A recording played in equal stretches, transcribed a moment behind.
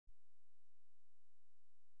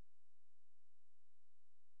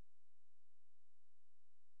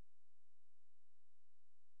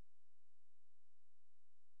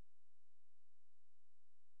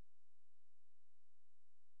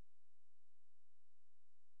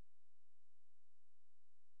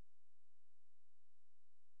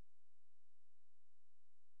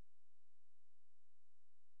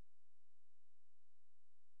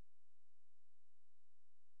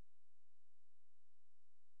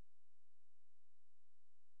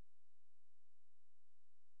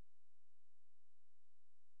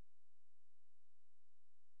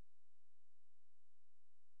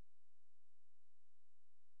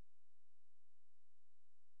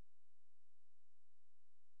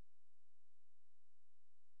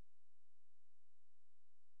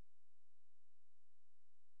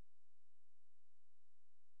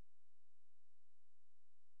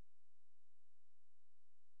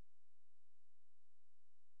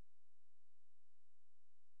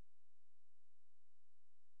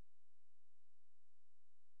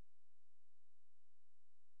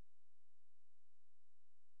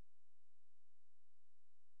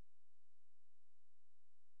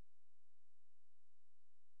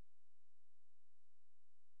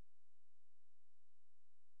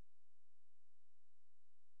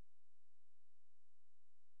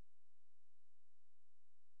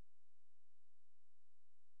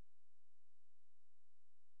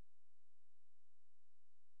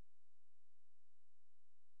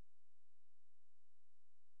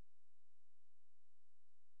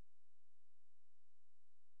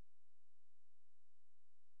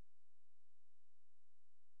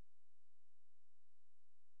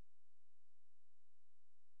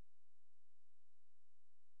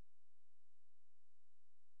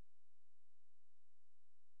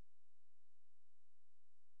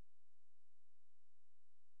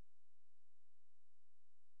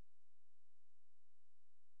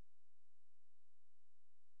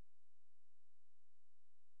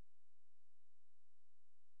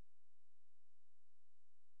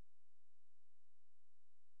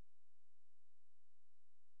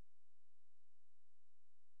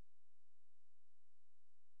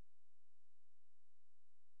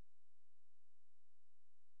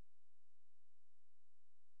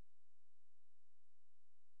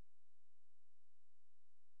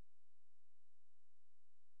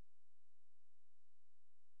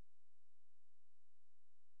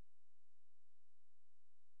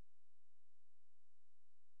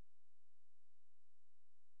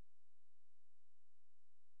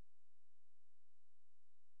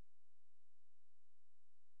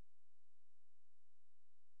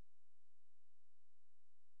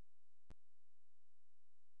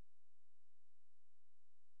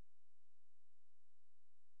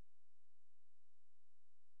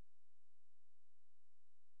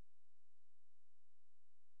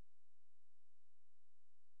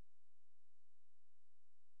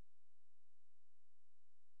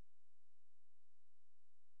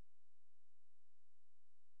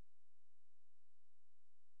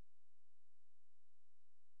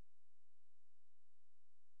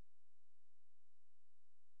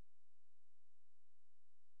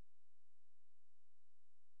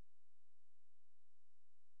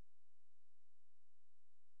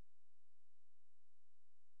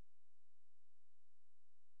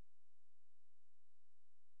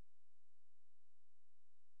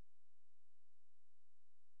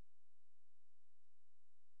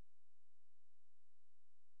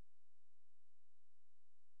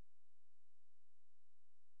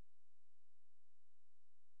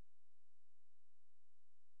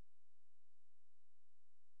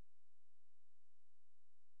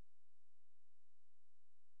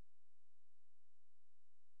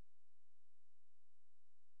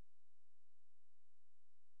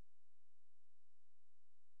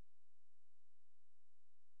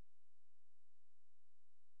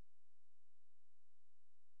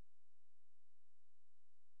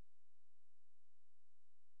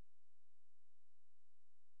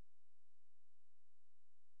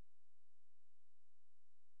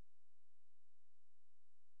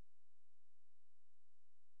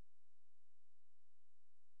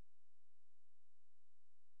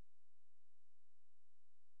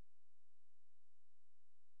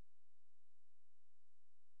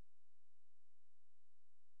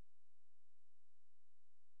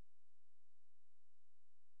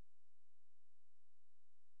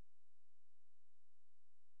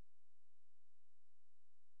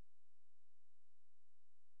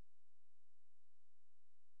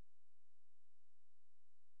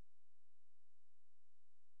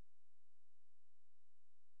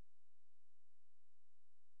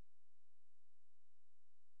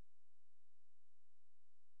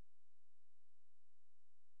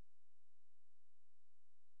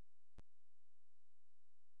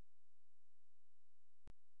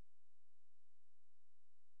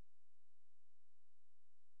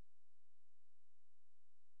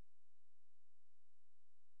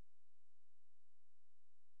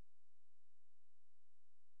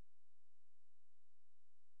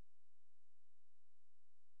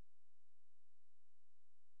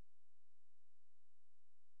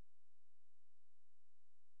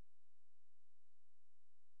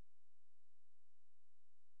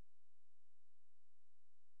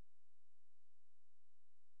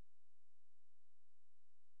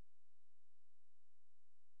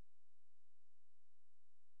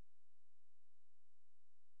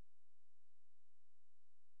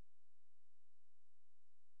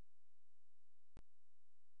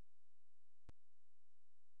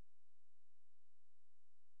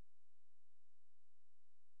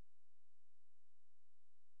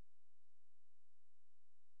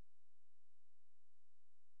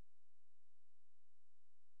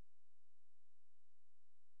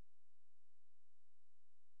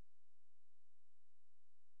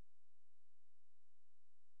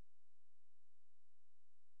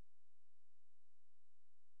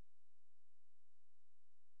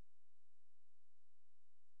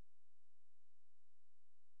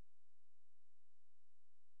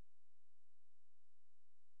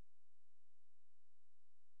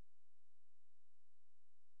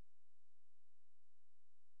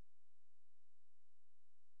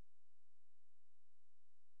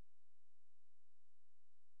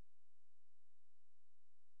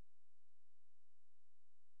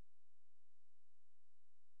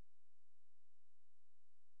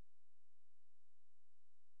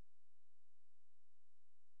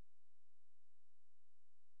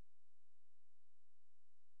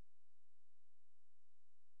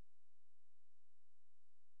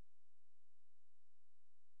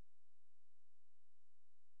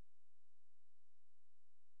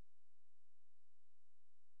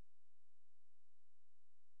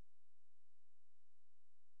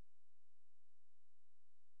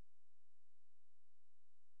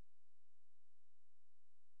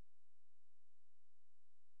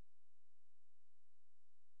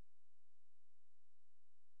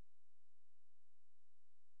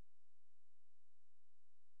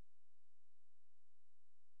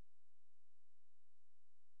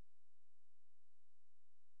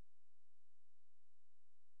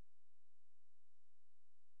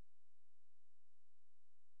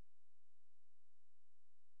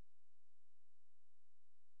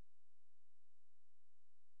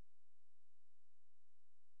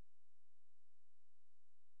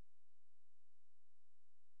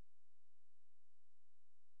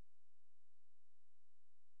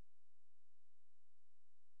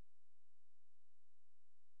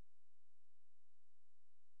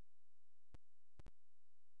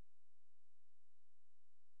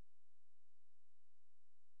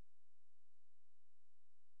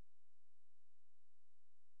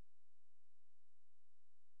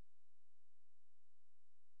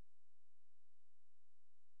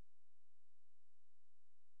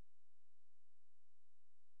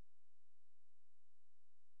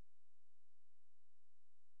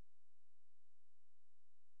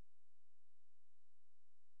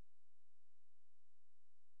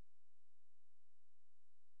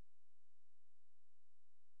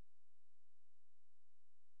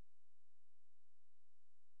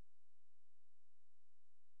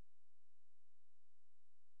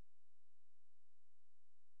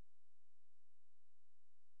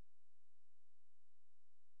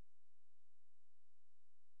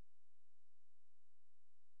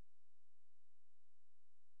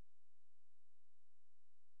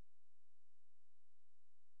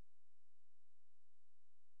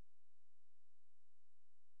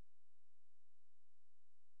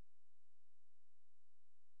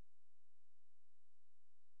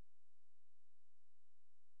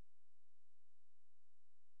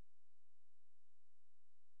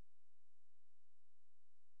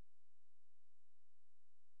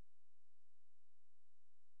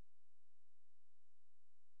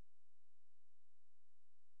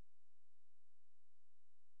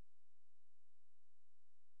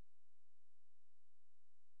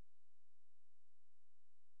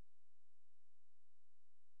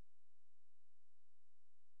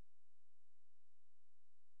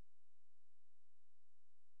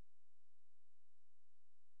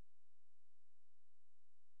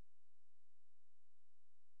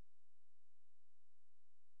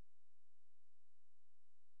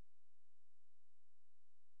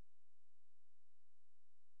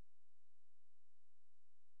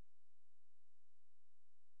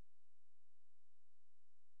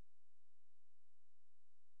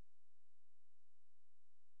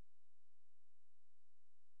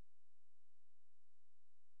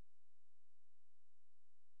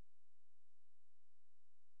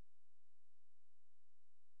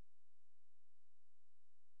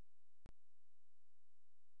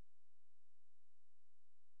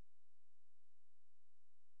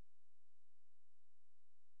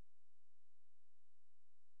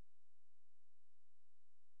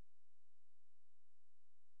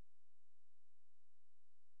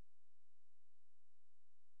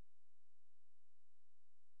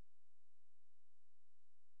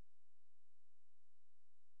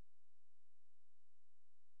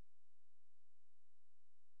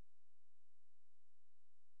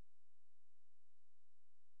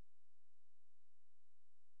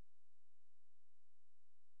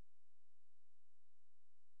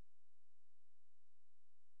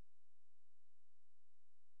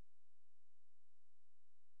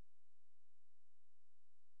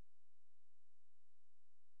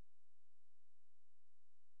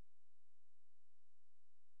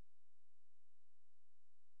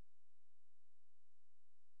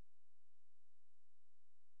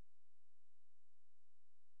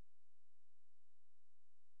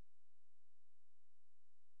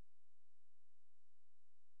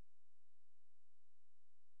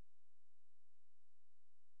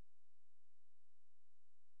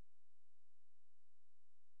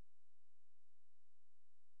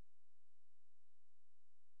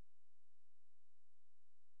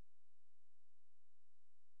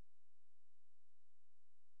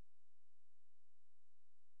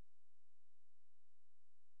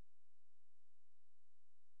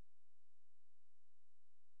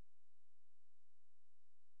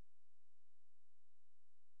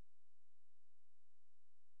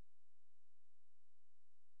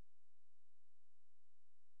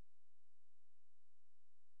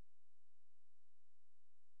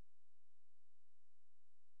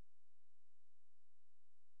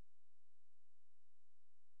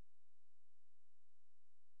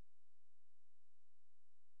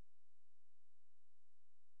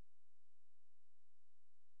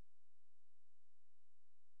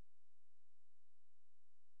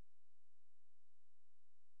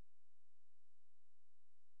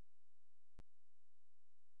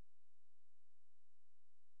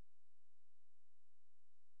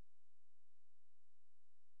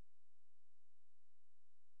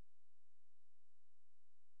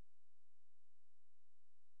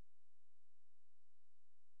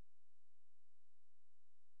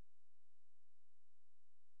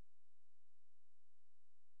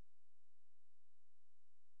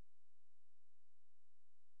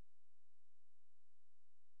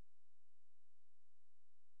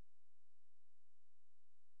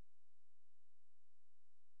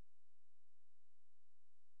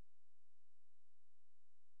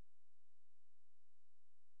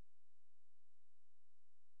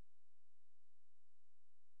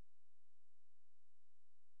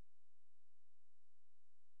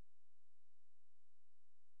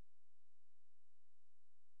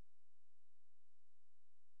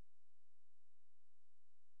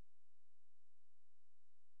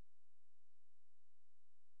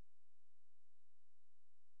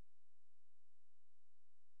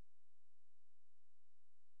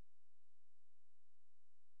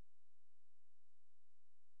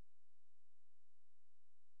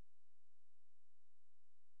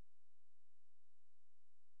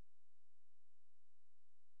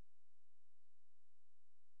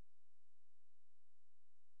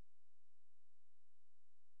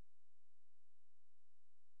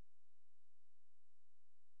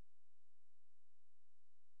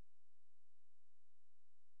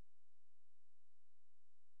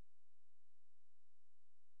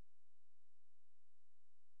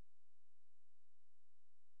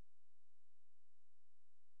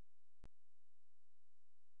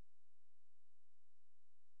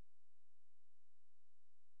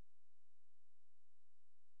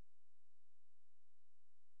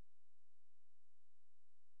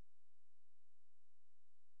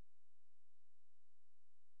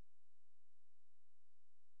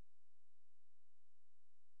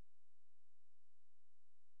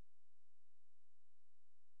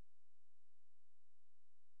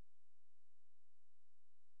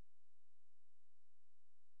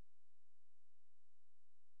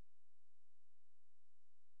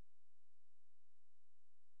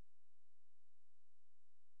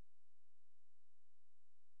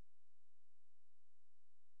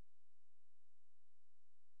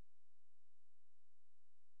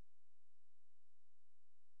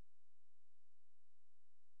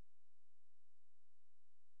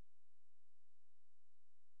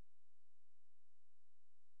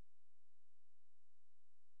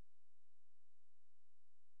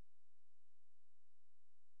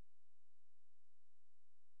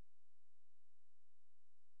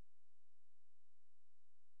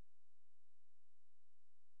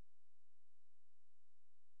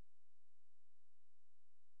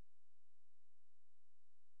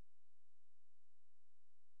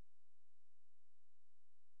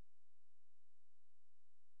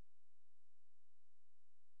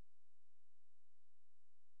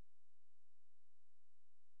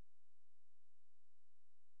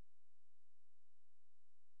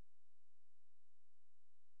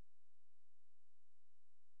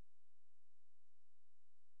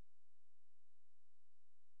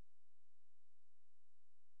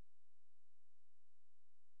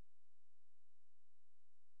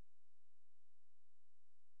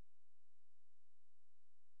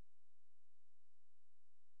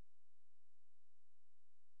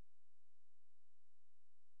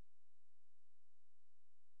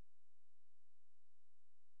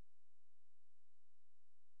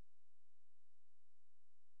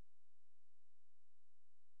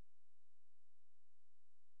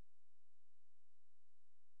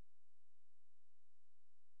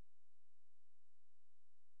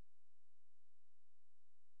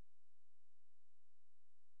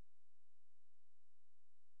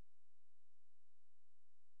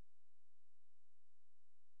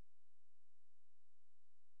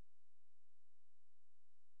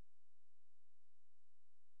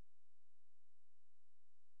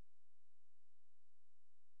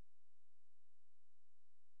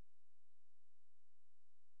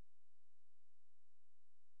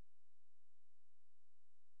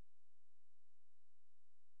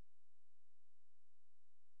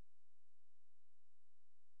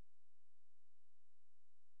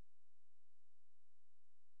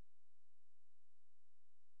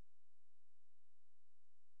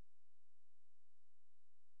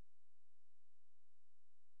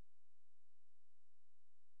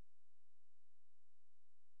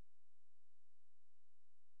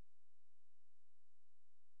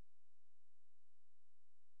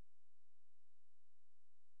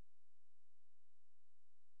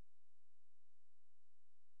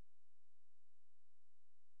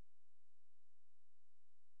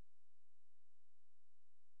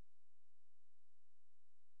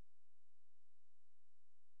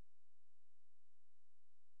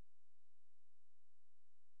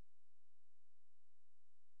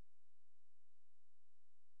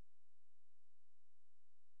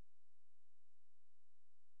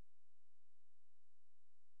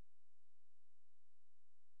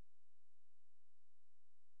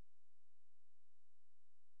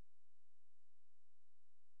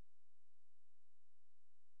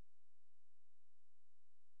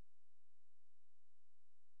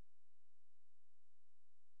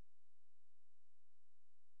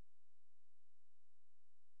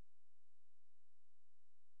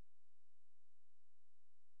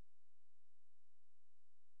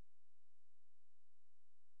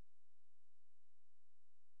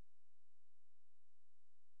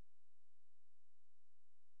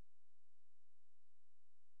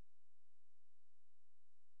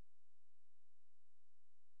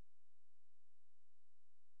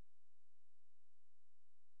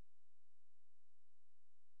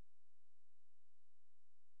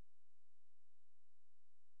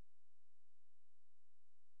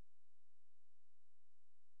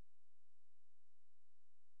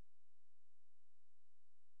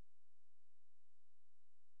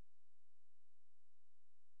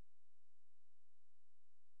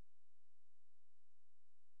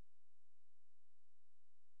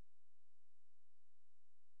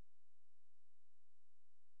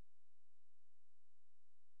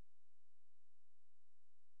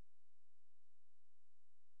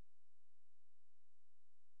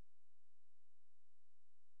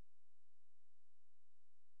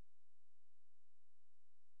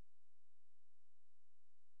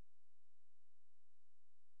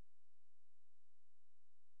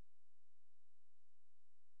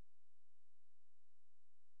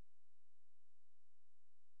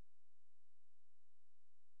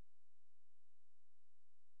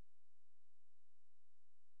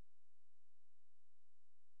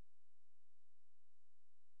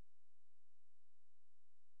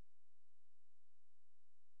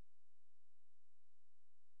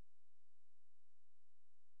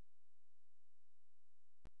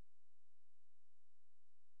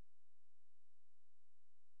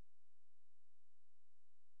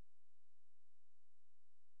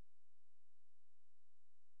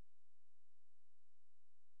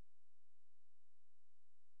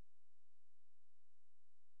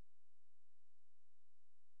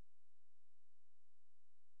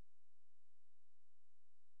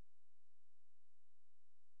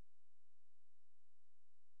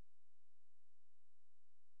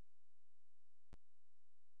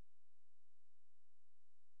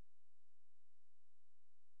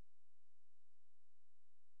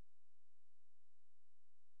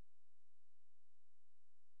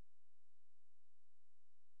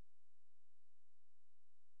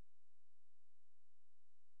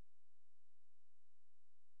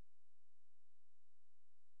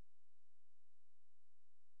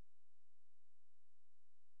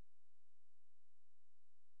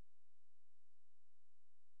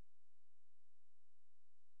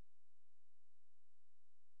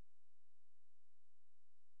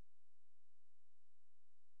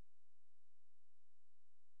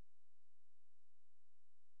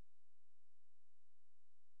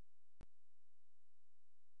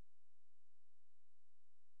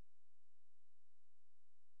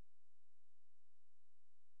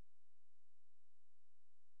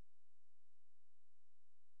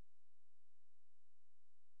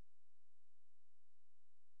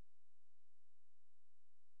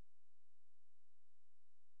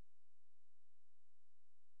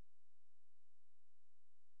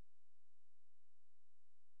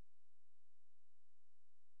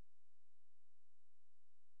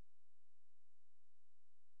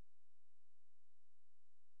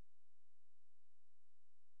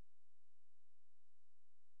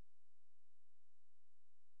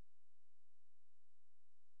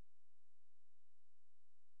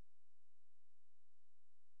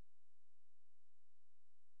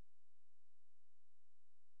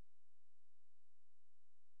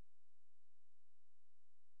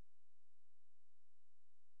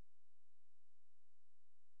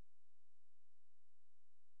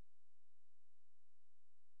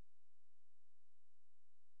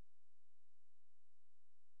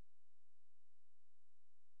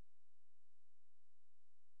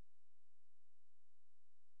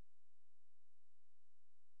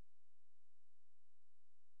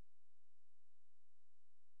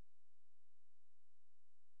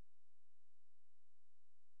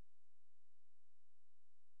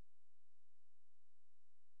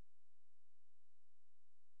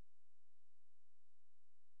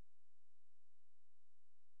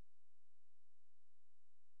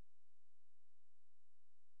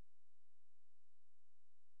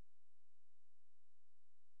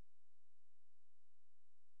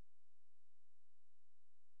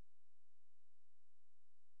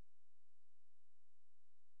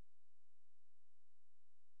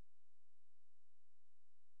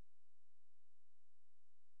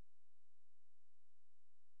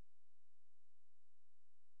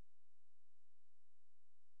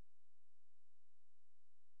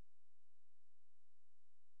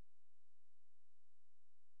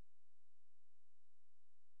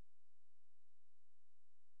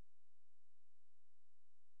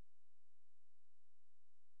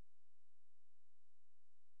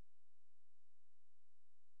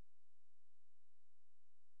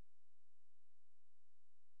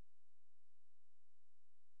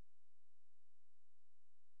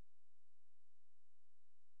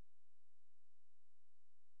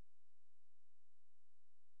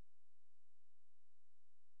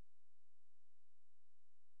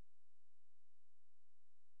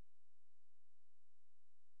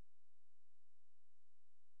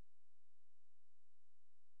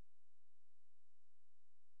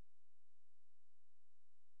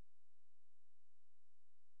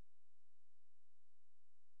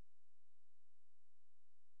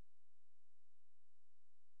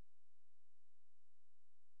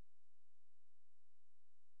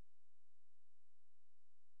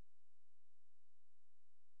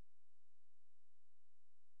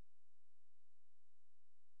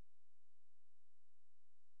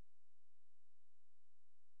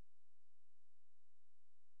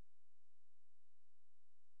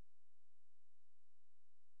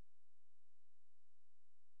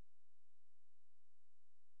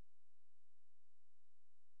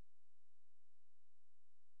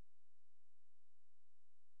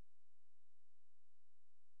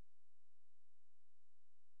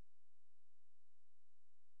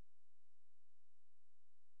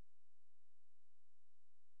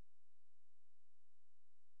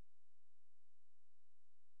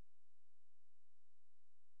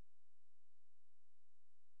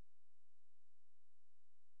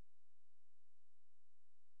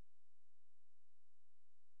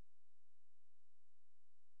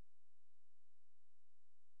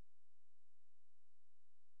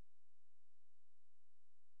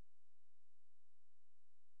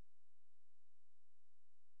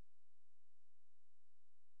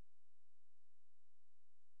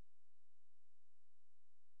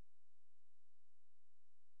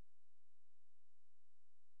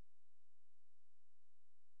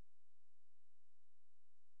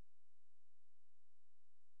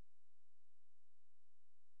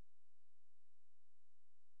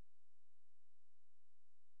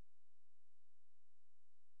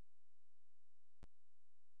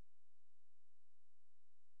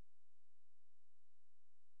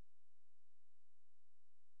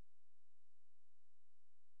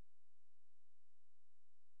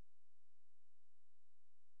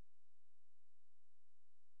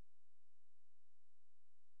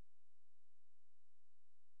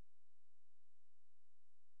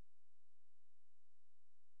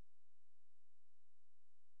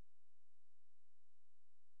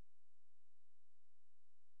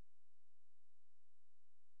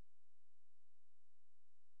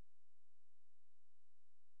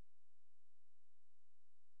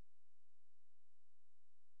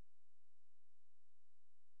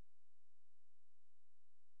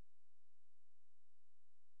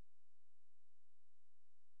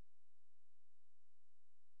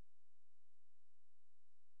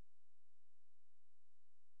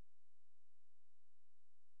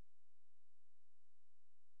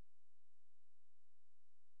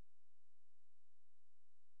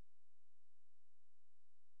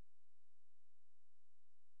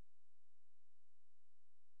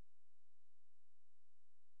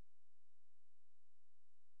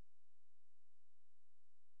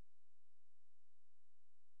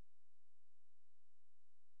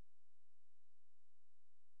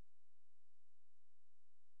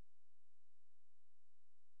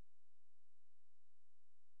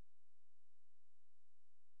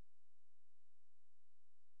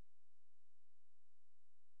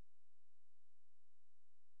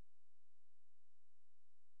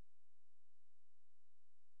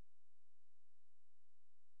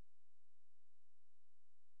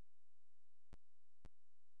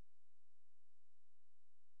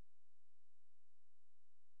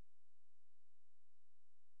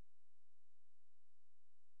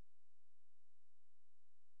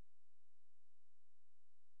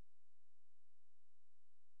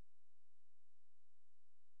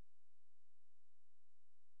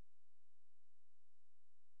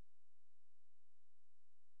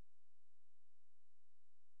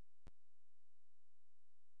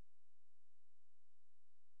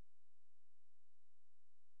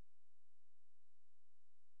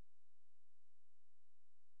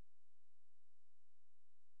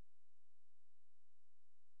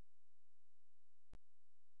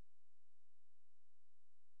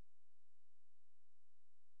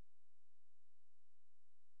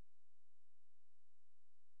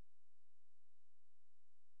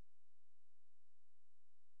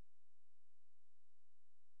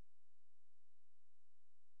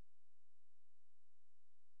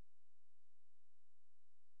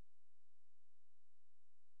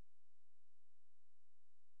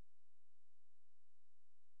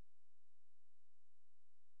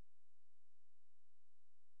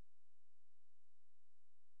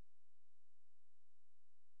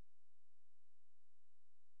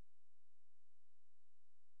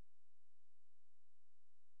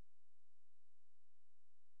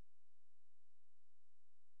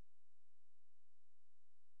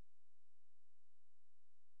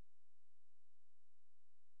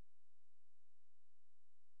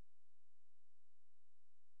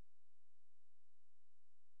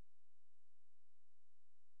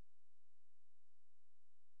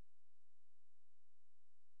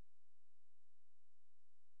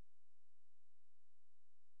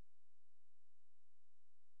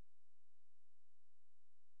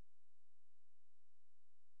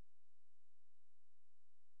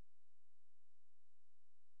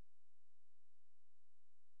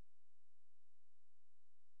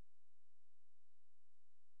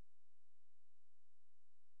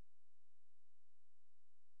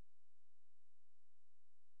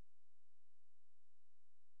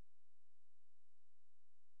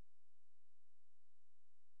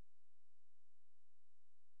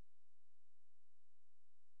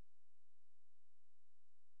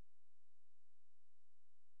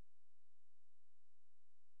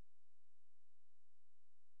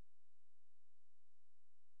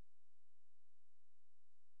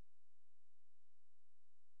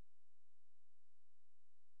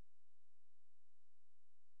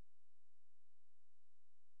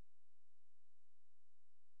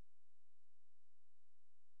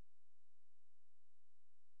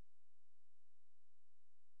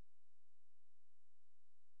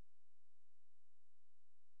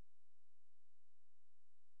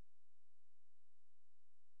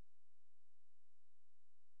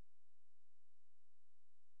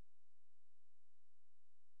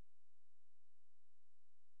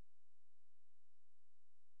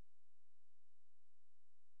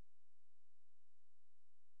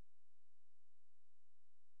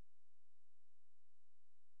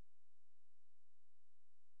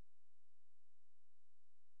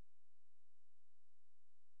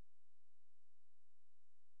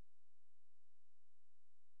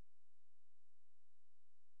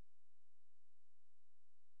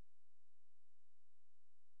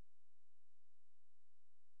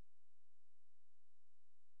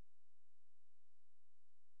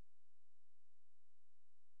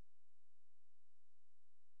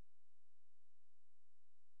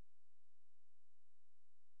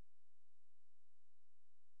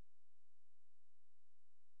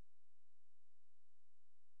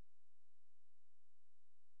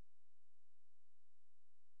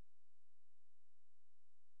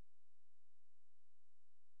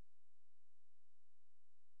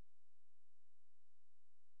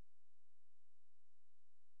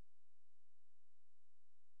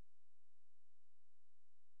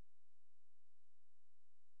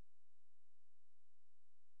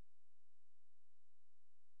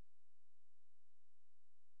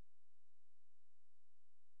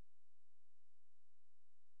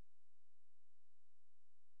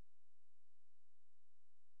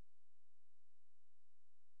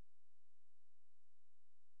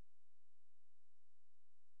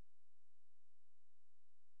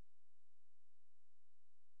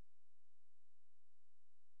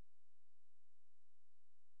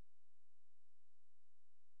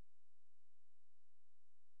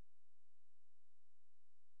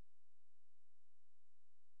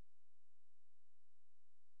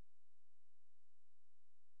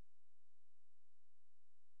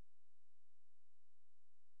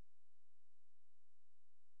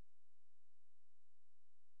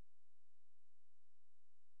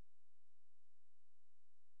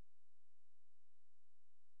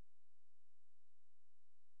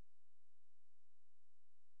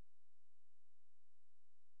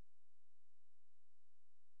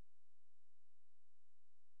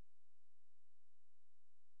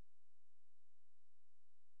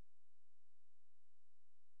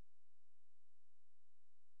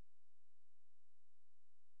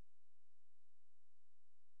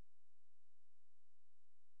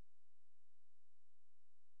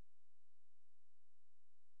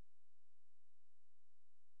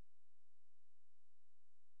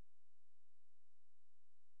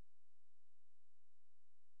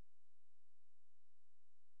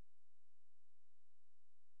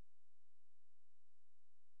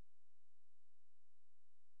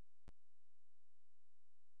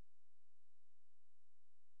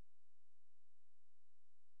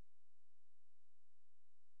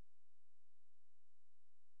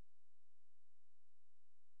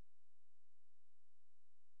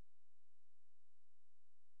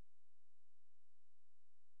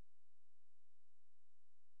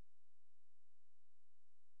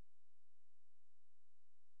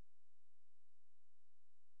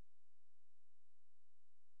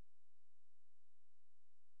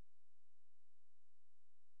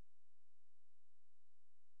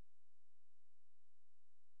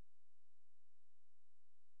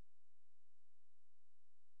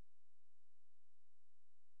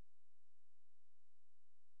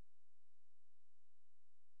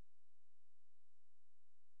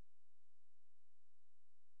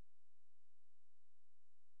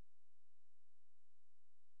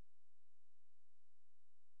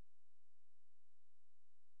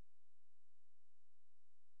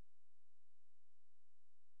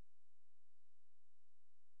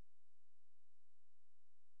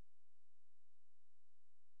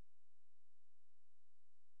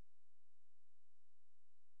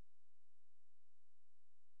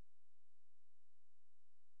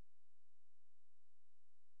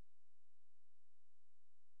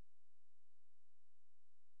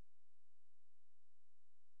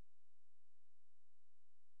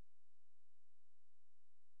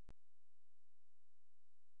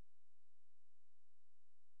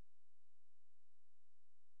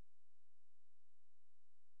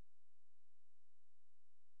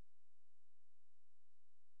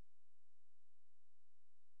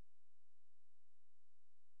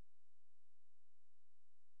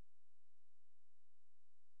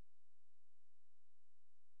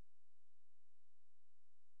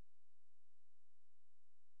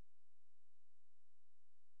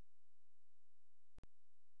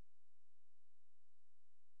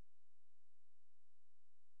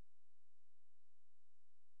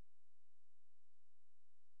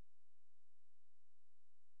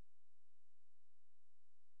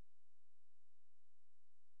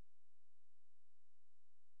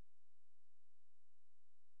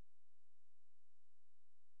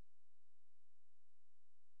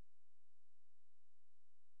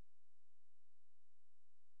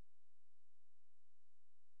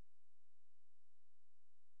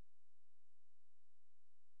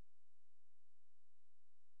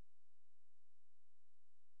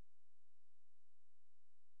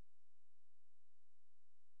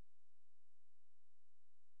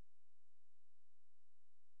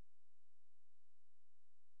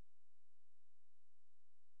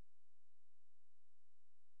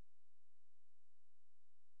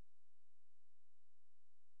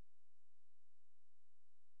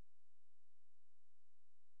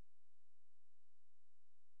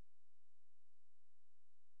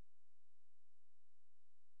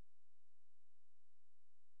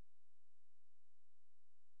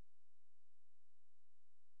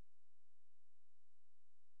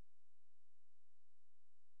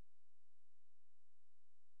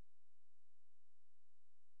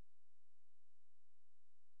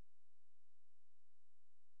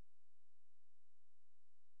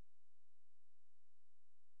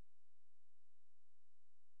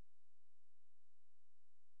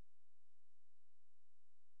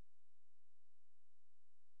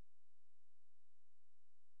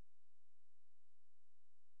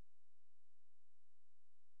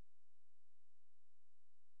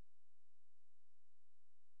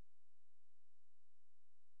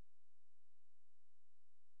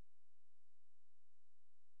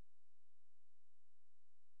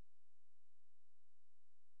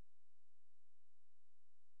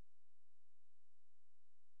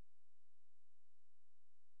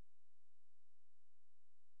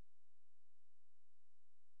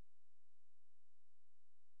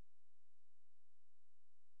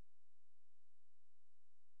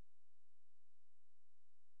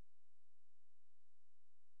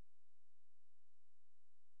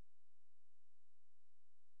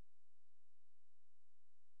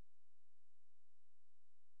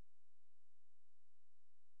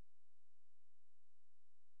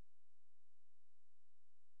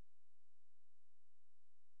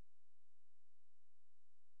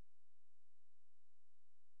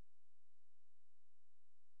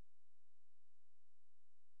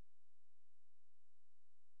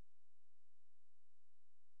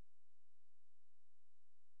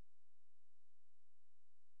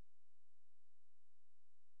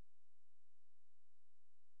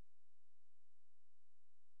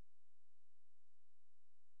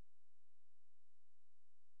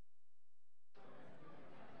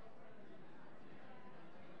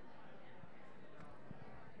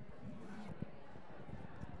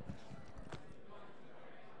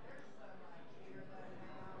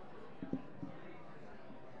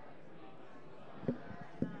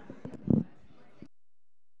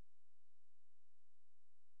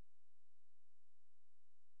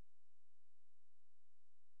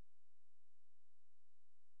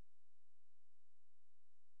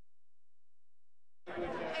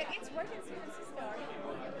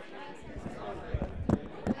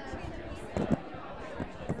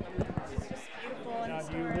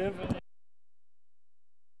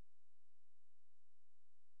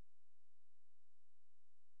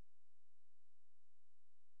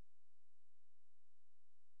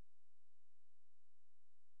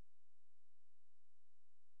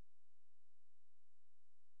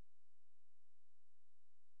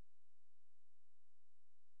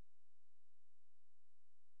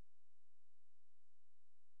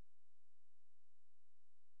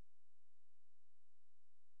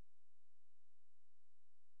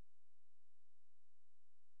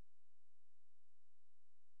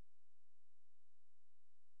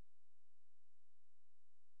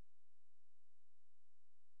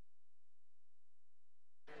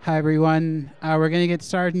Hi, everyone. We're going to get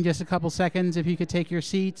started in just a couple seconds. If you could take your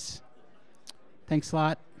seats. Thanks a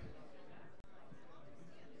lot.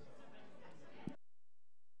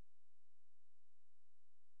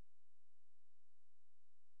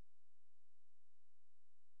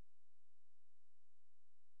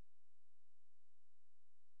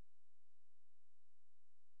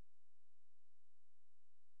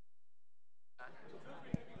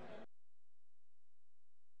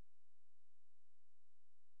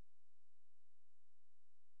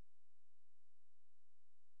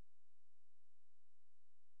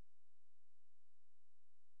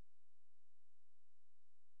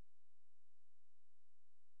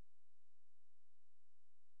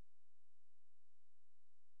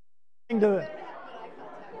 Do it.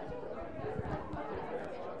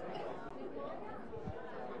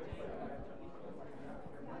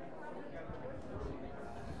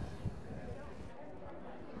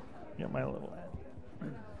 Get my little ad.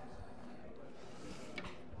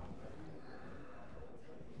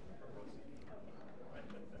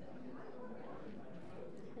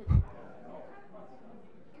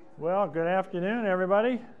 Well, good afternoon,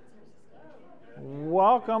 everybody.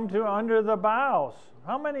 Welcome to Under the Boughs.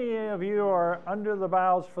 How many of you are under the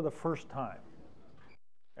boughs for the first time?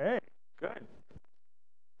 Hey, good.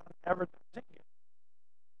 Advertising.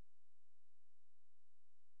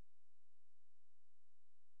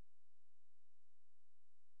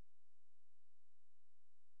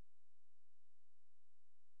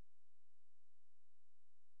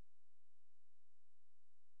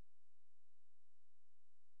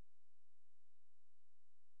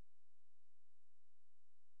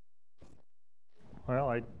 Well,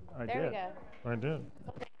 I There we did. go. I did.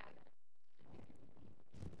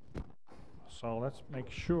 So let's make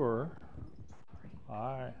sure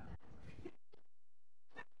I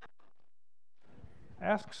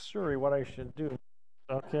ask Suri what I should do.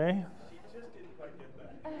 Okay. She just didn't quite get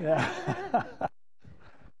that. Yeah.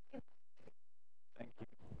 Thank you.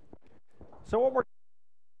 So what we're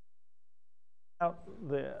out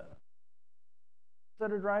the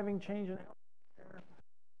that are driving change in healthcare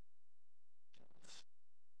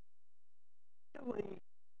really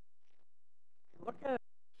look at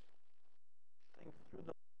things through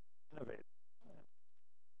the innovators.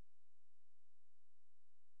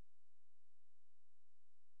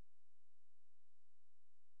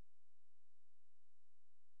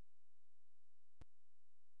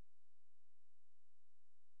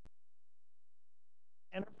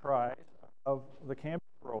 Enterprise of the campus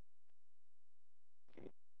role.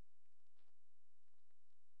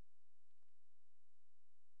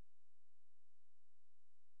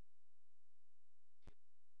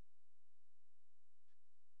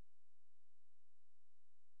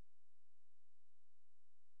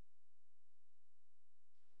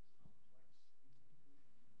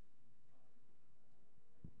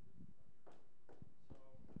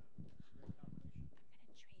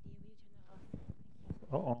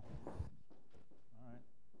 Uh-oh. All right.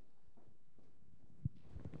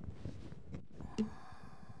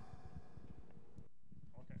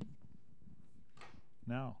 Okay.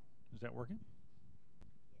 Now, is that working?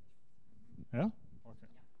 Yeah?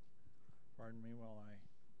 Okay. Pardon me while I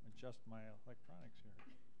adjust my electronics here.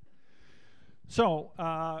 So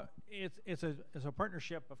it's a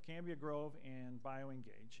partnership of Cambia Grove and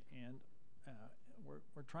BioEngage, and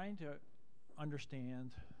we're trying to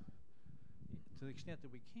understand, to the extent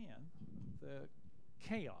that we can, the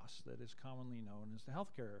chaos that is commonly known as the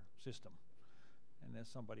healthcare system. And as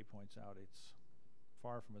somebody points out, it's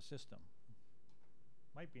far from a system.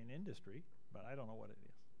 Might be an industry, but I don't know what it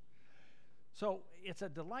is. So it's a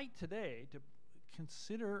delight today to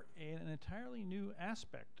consider an entirely new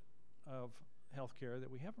aspect of healthcare that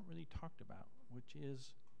we haven't really talked about, which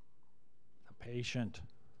is the patient.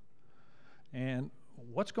 And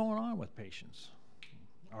what's going on with patients?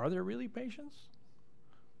 Are there really patients?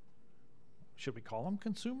 Should we call them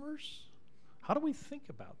consumers? How do we think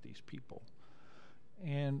about these people?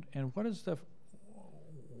 And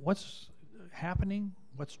what's happening?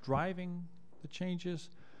 What's driving the changes?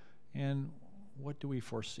 And what do we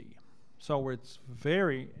foresee? So it's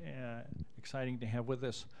very exciting to have with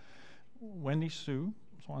us Wendy Sue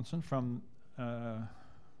Swanson from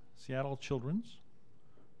Seattle Children's.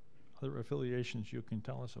 Other affiliations you can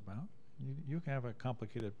tell us about. You have a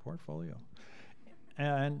complicated portfolio.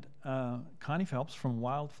 And Connie Phelps from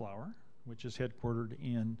Wildflower, which is headquartered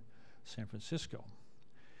in San Francisco.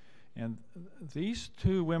 And these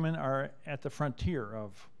two women are at the frontier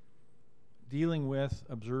of dealing with,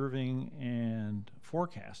 observing, and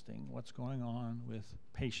forecasting what's going on with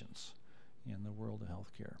patients in the world of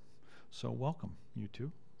healthcare. So welcome, you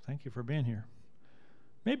two. Thank you for being here.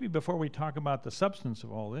 Maybe before we talk about the substance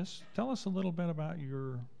of all this, tell us a little bit about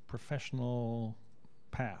your professional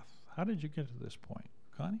path. How did you get to this point?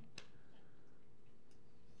 Connie?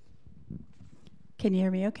 Can you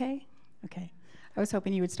hear me okay? Okay. I was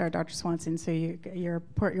hoping you would start, Dr. Swanson, so your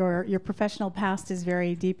professional past is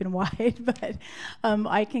very deep and wide, but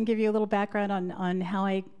I can give you a little background on how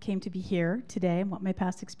I came to be here today and what my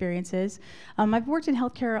past experience is. I've worked in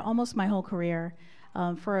healthcare almost my whole career.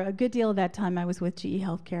 For a good deal of that time, I was with GE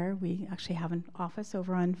Healthcare. We actually have an office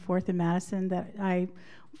over on 4th and Madison that I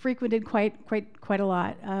frequented quite a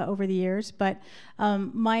lot over the years. But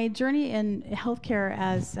my journey in healthcare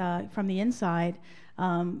as from the inside,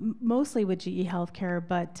 mostly with GE Healthcare,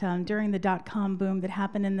 but during the dot-com boom that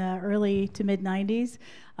happened in the early to mid-90s,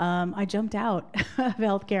 I jumped out of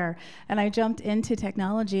healthcare and I jumped into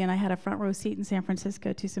technology, and I had a front row seat in San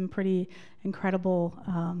Francisco to some pretty incredible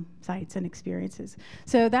sites and experiences.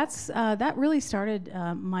 So that really started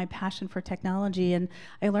my passion for technology, and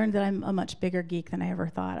I learned that I'm a much bigger geek than I ever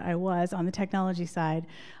thought I was on the technology side.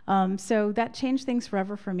 So that changed things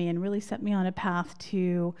forever for me and really set me on a path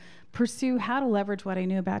to pursue how to leverage what I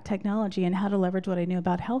knew about technology and how to leverage what I knew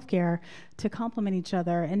about healthcare to complement each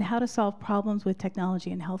other, and how to solve problems with technology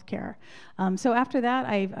in healthcare. So after that,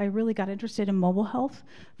 I really got interested in mobile health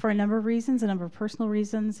for a number of reasons, a number of personal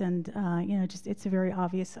reasons, and just it's a very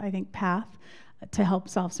obvious, I think, path to help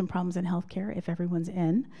solve some problems in healthcare if everyone's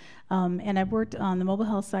in. And I've worked on the mobile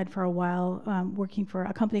health side for a while, working for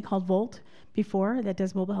a company called Volt before that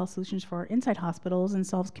does mobile health solutions for inside hospitals and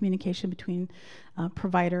solves communication between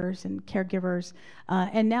providers and caregivers.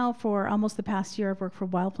 And now for almost the past year, I've worked for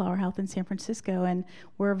Wildflower Health in San Francisco, and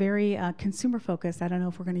we're very consumer focused. I don't know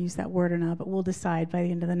if we're going to use that word or not, but we'll decide by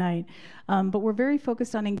the end of the night. But we're very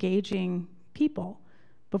focused on engaging people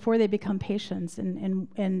before they become patients, and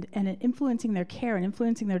influencing their care and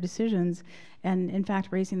influencing their decisions, and in fact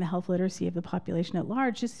raising the health literacy of the population at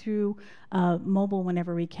large just through mobile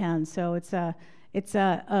whenever we can. So it's a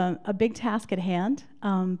big task at hand,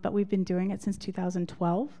 but we've been doing it since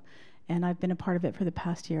 2012, and I've been a part of it for the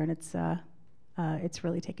past year, and it's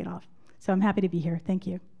really taken off. So I'm happy to be here. Thank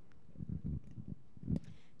you.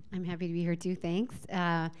 I'm happy to be here too. Thanks.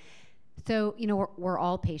 So, we're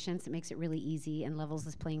all patients. It makes it really easy and levels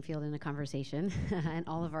this playing field in a conversation. And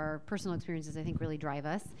all of our personal experiences, I think, really drive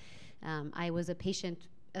us. I was a patient,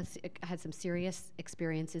 had some serious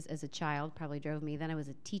experiences as a child, probably drove me. Then I was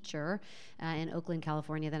a teacher in Oakland,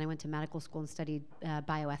 California. Then I went to medical school and studied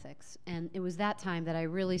bioethics. And it was that time that I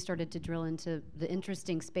really started to drill into the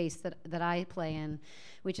interesting space that I play in,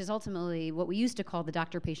 which is ultimately what we used to call the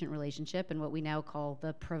doctor-patient relationship and what we now call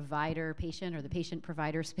the provider-patient or the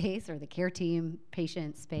patient-provider space or the care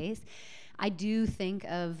team-patient space. I do think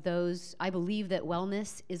of those, I believe that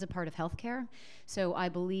wellness is a part of healthcare. So I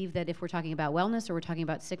believe that if we're talking about wellness or we're talking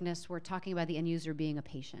about sickness, we're talking about the end user being a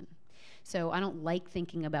patient. So I don't like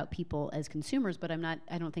thinking about people as consumers, but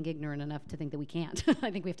I don't think ignorant enough to think that we can't.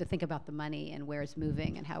 I think we have to think about the money and where it's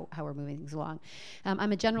moving and how we're moving things along.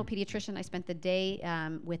 I'm a general pediatrician. I spent the day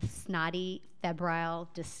with snotty, febrile,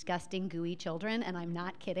 disgusting, gooey children, and I'm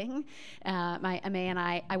not kidding.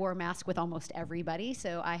 I wore a mask with almost everybody,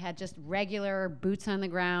 so I had just regular boots on the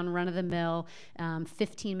ground, run-of-the-mill,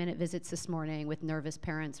 15-minute visits this morning with nervous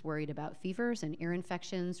parents worried about fevers and ear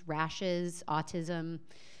infections, rashes, autism,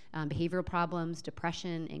 behavioral problems,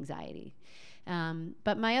 depression, anxiety.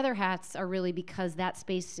 But my other hats are really because that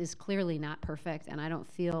space is clearly not perfect, and I don't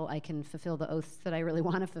feel I can fulfill the oaths that I really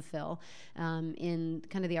want to fulfill in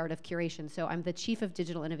kind of the art of curation. So I'm the Chief of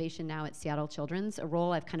Digital Innovation now at Seattle Children's, a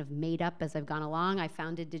role I've kind of made up as I've gone along. I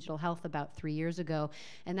founded Digital Health about 3 years ago,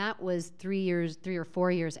 and that was 3 or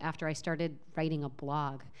 4 years after I started writing a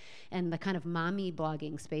blog. And the kind of mommy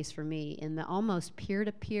blogging space for me in the almost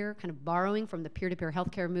peer-to-peer, kind of borrowing from the peer-to-peer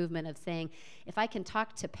healthcare movement of saying, if I can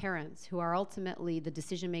talk to parents who are ultimately the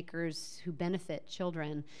decision makers who benefit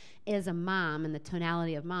children as a mom in the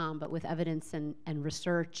tonality of mom, but with evidence and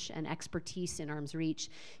research and expertise in arm's reach,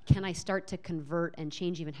 can I start to convert and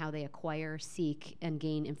change even how they acquire, seek, and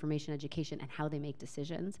gain information education and how they make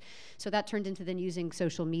decisions? So that turned into then using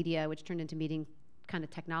social media, which turned into meeting kind of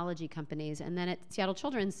technology companies. And then at Seattle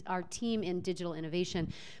Children's, our team in digital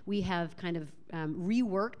innovation, we have kind of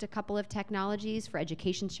reworked a couple of technologies for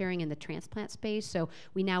education sharing in the transplant space. So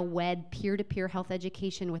we now wed peer-to-peer health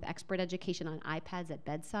education with expert education on iPads at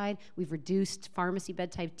bedside. We've reduced pharmacy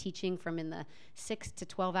bedside teaching from in the 6 to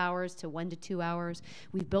 12 hours to 1 to 2 hours.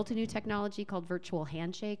 We've built a new technology called Virtual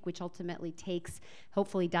Handshake, which ultimately takes,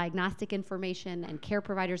 hopefully, diagnostic information and care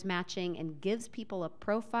providers matching and gives people a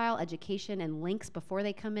profile, education, and links before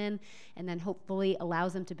they come in, and then hopefully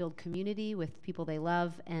allows them to build community with people they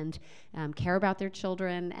love and care about their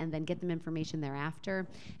children and then get them information thereafter.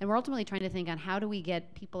 And we're ultimately trying to think on how do we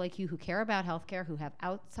get people like you who care about healthcare, who have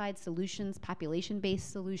outside solutions,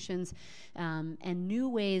 population-based solutions, and new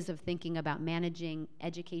ways of thinking about managing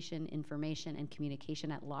education, information, and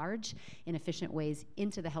communication at large in efficient ways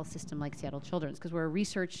into the health system like Seattle Children's. Because we're a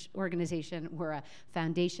research organization, we're a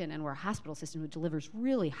foundation, and we're a hospital system who delivers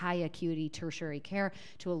really high acuity tertiary care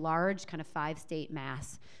to a large kind of 5-state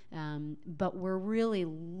mass. But we're really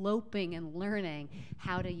loping and learning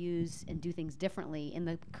how to use and do things differently in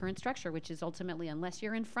the current structure, which is ultimately, unless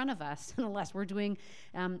you're in front of us, unless we're doing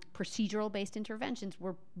procedural-based interventions,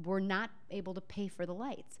 we're not able to pay for the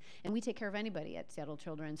lights. And we take care of anybody at Seattle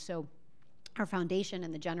Children's. So our foundation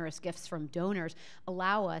and the generous gifts from donors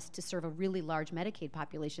allow us to serve a really large Medicaid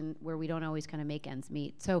population where we don't always kind of make ends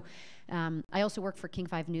meet. So I also work for King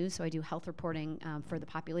 5 News, so I do health reporting for the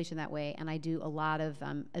population that way, and I do a lot of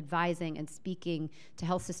advising and speaking to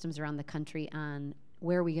health systems around the country on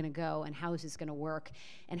where are we going to go and how is this going to work,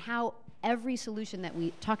 and how every solution that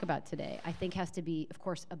we talk about today, I think, has to be, of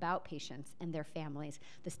course, about patients and their families,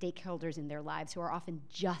 the stakeholders in their lives who are often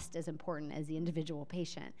just as important as the individual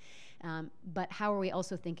patient. But how are we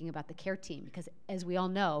also thinking about the care team? Because as we all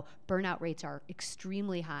know, burnout rates are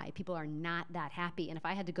extremely high. People are not that happy. And if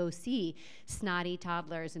I had to go see snotty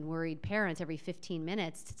toddlers and worried parents every 15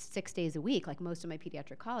 minutes, 6 days a week, like most of my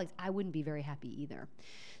pediatric colleagues, I wouldn't be very happy either.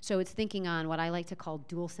 So it's thinking on what I like to call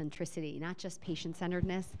dual centricity, not just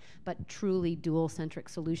patient-centeredness, but truly dual-centric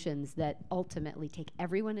solutions that ultimately take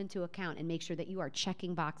everyone into account and make sure that you are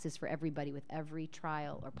checking boxes for everybody with every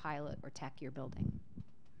trial or pilot or tech you're building.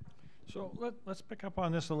 So let's pick up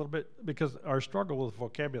on this a little bit, because our struggle with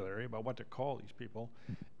vocabulary about what to call these people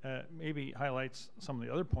maybe highlights some of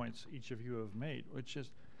the other points each of you have made, which is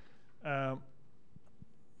can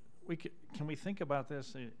we think about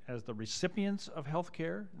this as the recipients of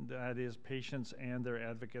healthcare, that is patients and their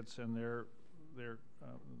advocates and their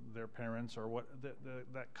parents, or what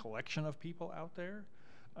that collection of people out there?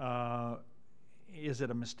 Is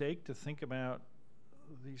it a mistake to think about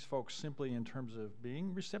these folks simply in terms of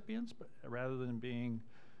being recipients, but rather than being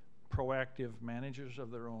proactive managers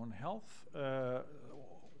of their own health?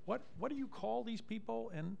 What do you call these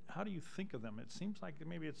people, and how do you think of them? It seems like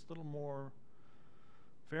maybe it's a little more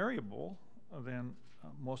variable than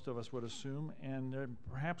most of us would assume, and there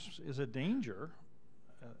perhaps is a danger,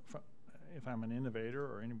 if I'm an innovator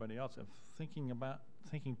or anybody else, of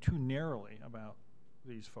thinking too narrowly about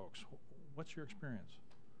these folks. What's your experience?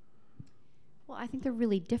 Well, I think they're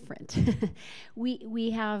really different.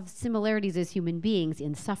 We have similarities as human beings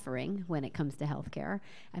in suffering when it comes to healthcare.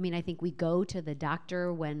 I mean, I think we go to the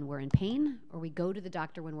doctor when we're in pain, or we go to the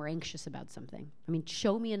doctor when we're anxious about something. I mean,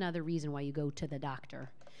 show me another reason why you go to the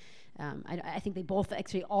doctor. I think they both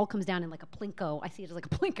actually all comes down in like a plinko. I see it as like a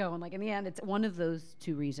plinko, and like in the end, it's one of those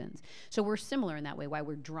two reasons. So we're similar in that way, why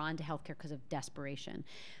we're drawn to healthcare because of desperation.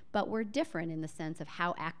 But we're different in the sense of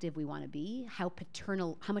how active we want to be, how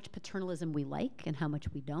much paternalism we like and how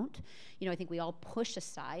much we don't. You know, I think we all push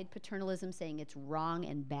aside paternalism, saying it's wrong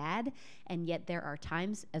and bad, and yet there are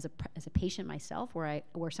times as a patient myself where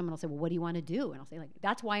someone will say, well, what do you want to do? And I'll say, like,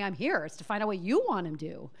 that's why I'm here. It's to find out what you want to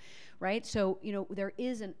do, right? So, you know, there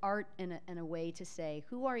is an art and a way to say,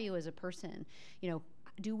 who are you as a person? You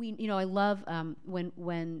know, I love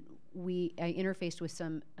when I interfaced with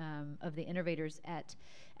some of the innovators at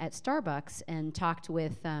Starbucks and talked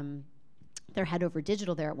with their head over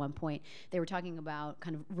digital there at one point. They were talking about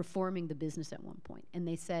kind of reforming the business at one point. And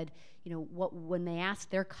they said, you know, when they asked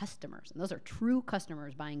their customers, and those are true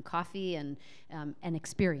customers buying coffee and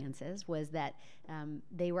experiences, was that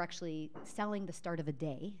they were actually selling the start of a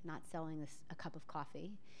day, not selling a cup of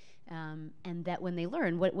coffee. And that when they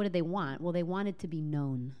learned, what did they want? Well, they wanted to be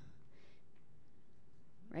known.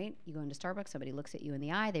 Right? You go into Starbucks, somebody looks at you in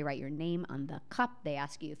the eye, they write your name on the cup, they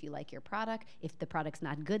ask you if you like your product. If the product's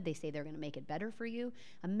not good, they say they're going to make it better for you.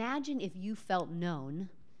 Imagine if you felt known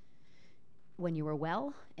when you were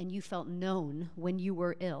well, and you felt known when you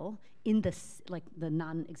were ill in the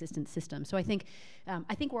non-existent system. So I think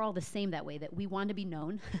we're all the same that way, that we want to be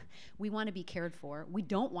known, we want to be cared for, we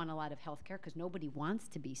don't want a lot of health care because nobody wants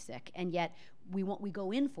to be sick, and yet we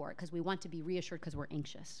go in for it because we want to be reassured because we're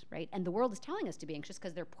anxious, right? And the world is telling us to be anxious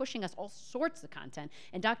because they're pushing us all sorts of content,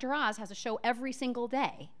 and Dr. Oz has a show every single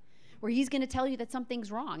day where he's going to tell you that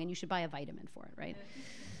something's wrong and you should buy a vitamin for it, right?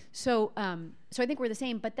 So I think we're the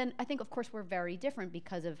same, but then I think, of course, we're very different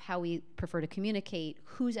because of how we prefer to communicate,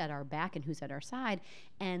 who's at our back and who's at our side,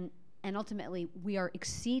 and ultimately we are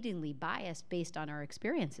exceedingly biased based on our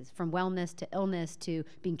experiences, from wellness to illness to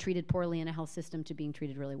being treated poorly in a health system to being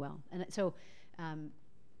treated really well. And so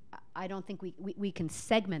I don't think we can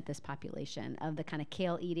segment this population of the kind of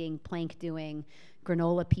kale eating, plank doing,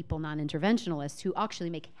 granola people, non-interventionalists who actually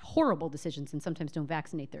make horrible decisions and sometimes don't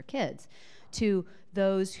vaccinate their kids, to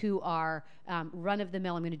those who are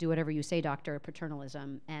run-of-the-mill, I'm going to do whatever you say, doctor,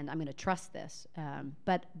 paternalism, and I'm going to trust this.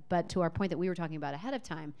 But to our point that we were talking about ahead of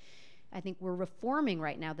time, I think we're reforming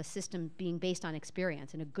right now the system being based on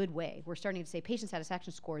experience in a good way. We're starting to say patient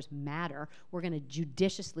satisfaction scores matter. We're going to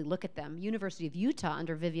judiciously look at them. University of Utah,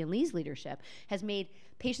 under Vivian Lee's leadership, has made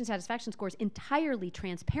patient satisfaction scores entirely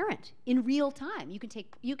transparent in real time.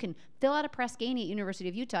 You can fill out a press ganie at University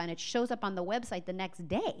of Utah, and it shows up on the website the next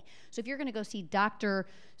day. So if you're going to go see Dr.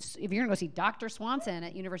 Swanson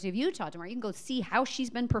at University of Utah tomorrow, you can go see how she's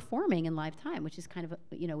been performing in live time, which is kind of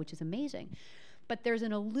which is amazing. But there's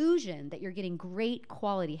an illusion that you're getting great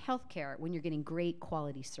quality healthcare when you're getting great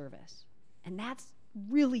quality service. And that's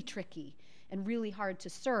really tricky and really hard to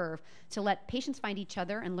serve, to let patients find each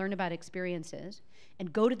other and learn about experiences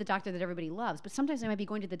and go to the doctor that everybody loves. But sometimes they might be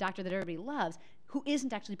going to the doctor that everybody loves who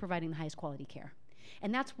isn't actually providing the highest quality care.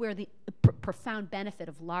 And that's where the profound benefit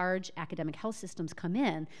of large academic health systems come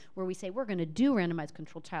in, where we say we're going to do randomized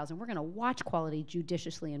controlled trials and we're going to watch quality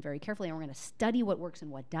judiciously and very carefully, and we're going to study what works and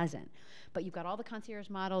what doesn't. But you've got all the concierge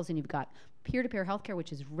models, and you've got peer-to-peer healthcare,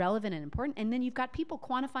 which is relevant and important, and then you've got people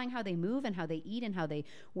quantifying how they move and how they eat and how they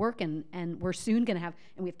work, and we're soon going to have,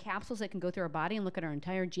 and we have capsules that can go through our body and look at our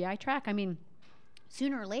entire GI tract. I mean,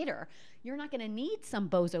 sooner or later, you're not going to need some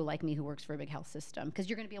bozo like me who works for a big health system, because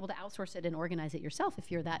you're going to be able to outsource it and organize it yourself if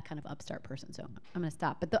you're that kind of upstart person. So I'm going to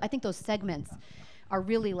stop. But I think those segments are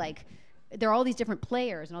really like, there are all these different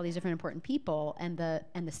players and all these different important people, and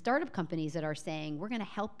the startup companies that are saying, we're going to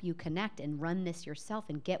help you connect and run this yourself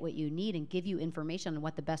and get what you need and give you information on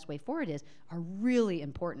what the best way forward is, are really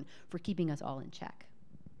important for keeping us all in check.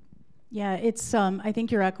 Yeah, it's. I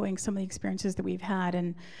think you're echoing some of the experiences that we've had,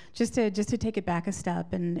 and just to take it back a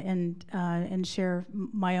step and share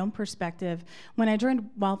my own perspective. When I joined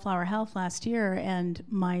Wildflower Health last year, and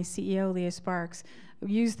my CEO Leah Sparks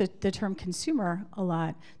used the term consumer a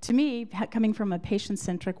lot. To me, coming from a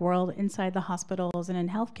patient-centric world inside the hospitals and in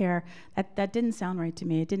healthcare, that didn't sound right to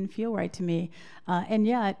me. It didn't feel right to me. And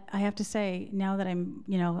yet, I have to say, now that I'm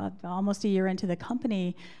almost a year into the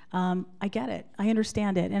company, I get it. I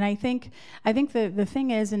understand it. And I think the thing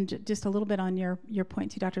is, and just a little bit on your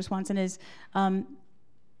point too, Dr. Swanson, is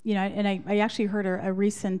and I actually heard a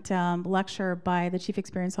recent lecture by the Chief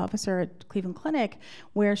Experience Officer at Cleveland Clinic,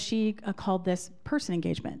 where she called this person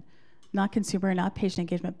engagement. Not consumer, not patient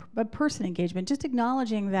engagement, but person engagement, just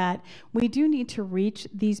acknowledging that we do need to reach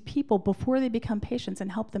these people before they become patients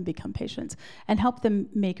and help them become patients and help them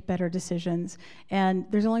make better decisions. And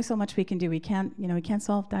there's only so much we can do. We can't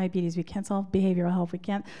solve diabetes, we can't solve behavioral health, we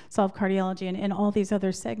can't solve cardiology and all these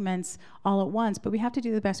other segments all at once, but we have to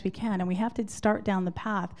do the best we can, and we have to start down the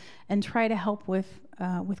path and try to help with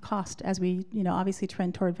cost as we obviously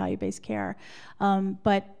trend toward value-based care.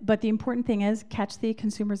 But the important thing is catch the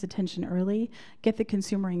consumer's attention early, get the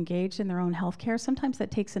consumer engaged in their own health care. Sometimes that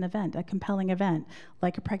takes an event, a compelling event,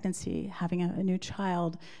 like a pregnancy, having a new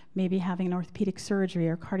child, maybe having an orthopedic surgery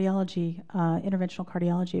or cardiology, interventional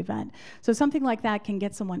cardiology event. So something like that can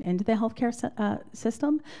get someone into the healthcare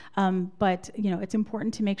system, but it's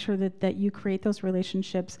important to make sure that you create those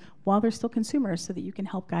relationships while they're still consumers, so that you can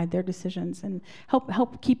help guide their decisions and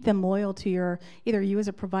help keep them loyal to either you as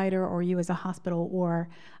a provider or you as a hospital or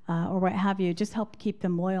what have you. Just help keep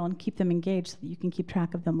them loyal and keep them engaged so that you can keep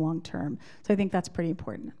track of them long term. So I think that's pretty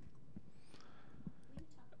important.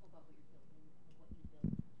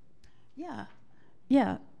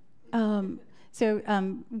 Yeah. So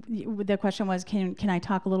the question was, can I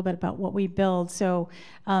talk a little bit about what we build? So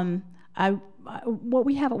what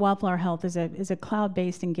we have at Wildflower Health is a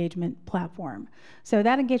cloud-based engagement platform. So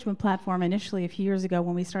that engagement platform, initially a few years ago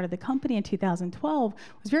when we started the company in 2012,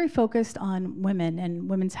 was very focused on women and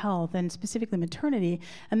women's health, and specifically maternity.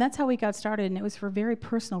 And that's how we got started, and it was for very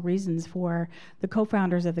personal reasons for the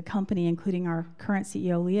co-founders of the company, including our current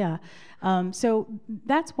CEO, Leah. So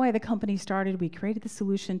that's why the company started. We created the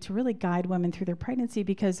solution to really guide women through their pregnancy,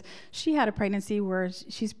 because she had a pregnancy where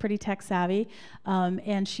she's pretty tech savvy,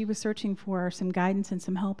 and she was searching for some guidance and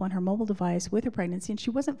some help on her mobile device with her pregnancy, and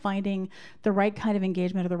she wasn't finding the right kind of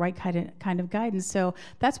engagement or the right kind of guidance. So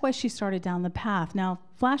that's why she started down the path. Now,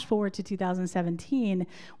 flash forward to 2017,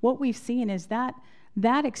 what we've seen is that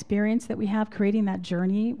experience that we have creating that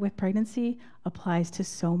journey with pregnancy applies to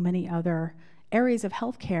so many other areas of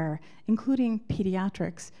healthcare, including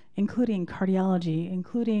pediatrics, including cardiology,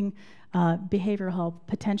 including behavioral health,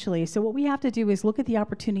 potentially. So what we have to do is look at the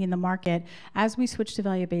opportunity in the market as we switch to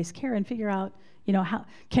value-based care and figure out, how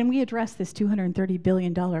can we address this $230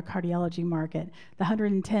 billion cardiology market, the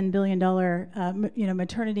 $110 billion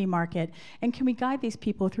maternity market, and can we guide these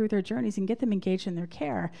people through their journeys and get them engaged in their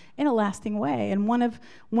care in a lasting way? And one of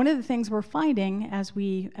the things we're finding as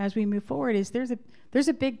we move forward is there's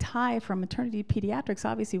a big tie from maternity to pediatrics,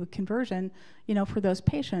 obviously with conversion, for those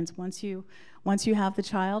patients. Once you have the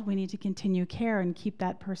child, we need to continue care and keep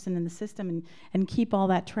that person in the system and keep all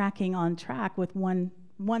that tracking on track with one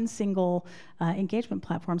single engagement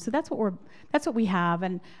platform. So that's what we have,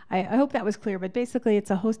 and I hope that was clear. But basically,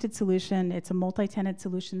 it's a hosted solution. It's a multi-tenant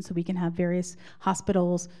solution, so we can have various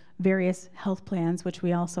hospitals, various health plans, which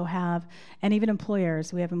we also have, and even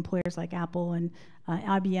employers. We have employers like Apple and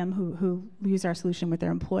IBM who use our solution with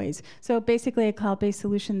their employees. So basically, a cloud-based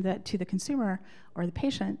solution that to the consumer or the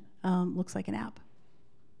patient looks like an app.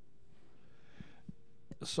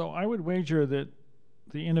 So I would wager that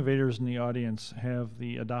the innovators in the audience have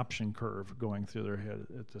the adoption curve going through their head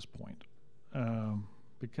at this point.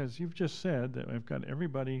 Because you've just said that we've got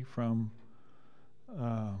everybody from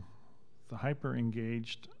the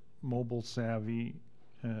hyper-engaged, mobile-savvy,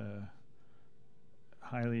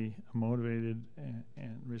 highly motivated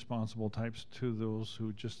and responsible types to those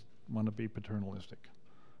who just want to be paternalistic.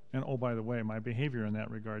 And oh, by the way, my behavior in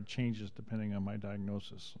that regard changes depending on my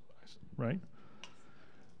diagnosis, right?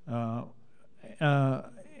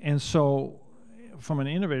 And so from an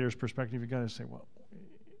innovator's perspective, you've got to say, well,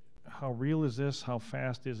 how real is this? How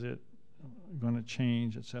fast is it going to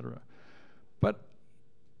change, et cetera? But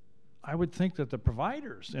I would think that the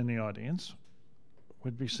providers in the audience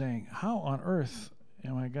would be saying, how on earth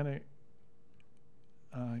am I going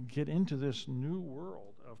to get into this new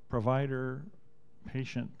world of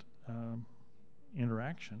provider-patient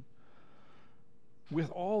interaction with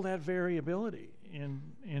all that variability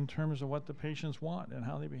in terms of what the patients want and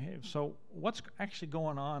how they behave? So what's actually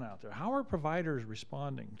going on out there? How are providers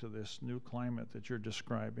responding to this new climate that you're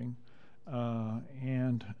describing?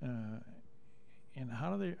 And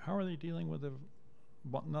how are they dealing with the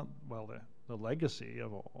legacy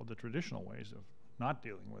of all the traditional ways of not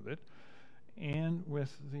dealing with it, and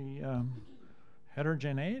with the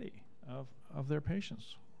heterogeneity of their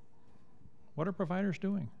patients? What are providers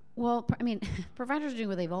doing? Well, providers are doing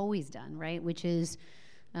what they've always done, right? Which is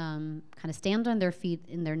kind of stand on their feet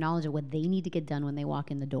in their knowledge of what they need to get done when they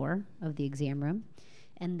walk in the door of the exam room,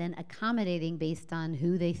 and then accommodating based on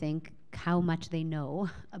who they think, how much they know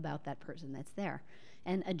about that person that's there,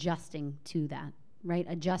 and adjusting to that, right?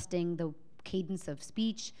 Adjusting the cadence of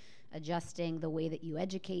speech, adjusting the way that you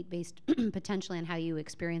educate based potentially on how you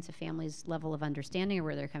experience a family's level of understanding or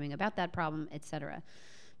where they're coming about that problem, et cetera.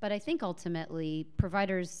 But I think ultimately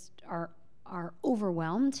providers are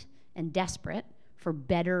overwhelmed and desperate for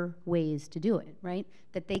better ways to do it, right?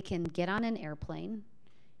 That they can get on an airplane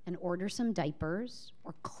and order some diapers,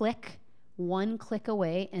 or one click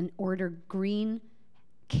away and order green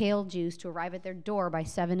kale juice to arrive at their door by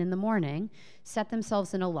 7 in the morning, set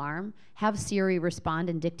themselves an alarm, have Siri respond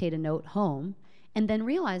and dictate a note home, and then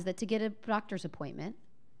realize that to get a doctor's appointment,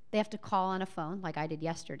 they have to call on a phone like I did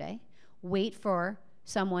yesterday, wait for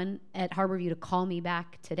someone at Harborview to call me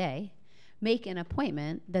back today, make an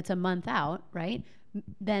appointment that's a month out, right?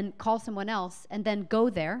 Then call someone else and then go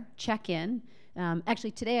there, check in.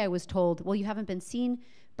 Actually, today I was told, well, you haven't been seen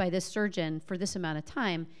by this surgeon for this amount of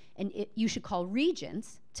time, and you should call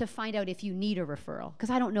Regents to find out if you need a referral, because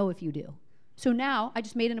I don't know if you do. So now I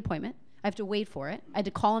just made an appointment. I have to wait for it. I had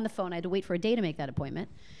to call on the phone. I had to wait for a day to make that appointment.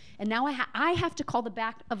 And now I have to call the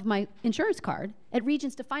back of my insurance card at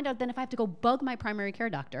Regents to find out then if I have to go bug my primary care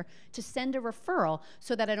doctor to send a referral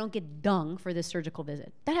so that I don't get dung for this surgical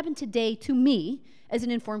visit. That happened today to me as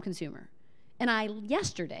an informed consumer. And I,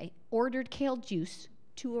 yesterday, ordered kale juice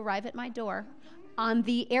to arrive at my door on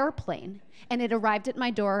the airplane, and it arrived at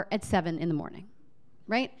my door at 7 in the morning.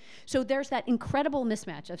 Right? So there's that incredible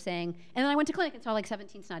mismatch of saying, and then I went to clinic and saw like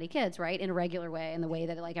 17 snotty kids, right, in a regular way, in the way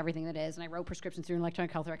that like everything that is, and I wrote prescriptions through an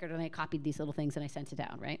electronic health record, and I copied these little things and I sent it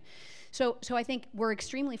down, right? So I think we're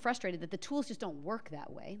extremely frustrated that the tools just don't work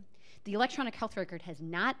that way. The electronic health record has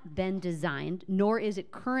not been designed, nor is it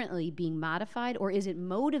currently being modified, or is it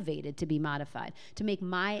motivated to be modified to make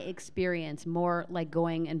my experience more like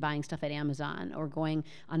going and buying stuff at Amazon, or going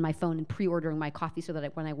on my phone and pre-ordering my coffee so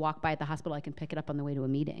that when I walk by at the hospital, I can pick it up on the way to a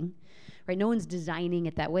meeting. Right? No one's designing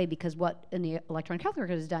it that way, because what the electronic health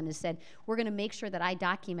record has done is said, we're going to make sure that I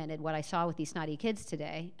documented what I saw with these snotty kids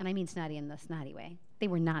today, and I mean snotty in the snotty way. They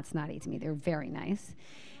were not snotty to me. They were very nice.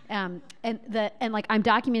 And like I'm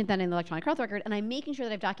documenting that in the electronic health record, and I'm making sure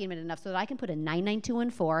that I've documented enough so that I can put a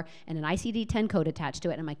 99214 and an ICD-10 code attached to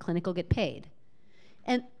it, and my clinic will get paid.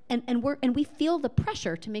 And we feel the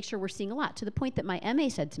pressure to make sure we're seeing a lot, to the point that my MA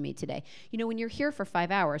said to me today, you know, when you're here for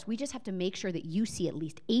 5 hours, we just have to make sure that you see at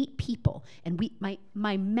least 8 people. And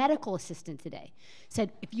my medical assistant today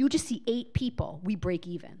said, if you just see 8 people, we break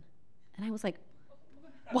even. And I was like,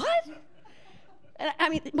 what? I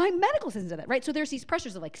mean, my medical assistant said that, right? So there's these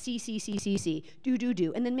pressures of like see,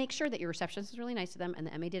 do, and then make sure that your receptionist is really nice to them, and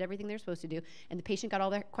the MA did everything they're supposed to do, and the patient got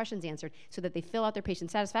all their questions answered, so that they fill out their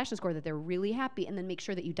patient satisfaction score, that they're really happy, and then make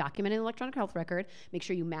sure that you document an electronic health record, make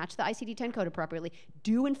sure you match the ICD-10 code appropriately,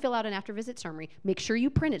 do and fill out an after-visit summary, make sure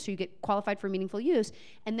you print it so you get qualified for meaningful use,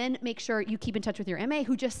 and then make sure you keep in touch with your MA,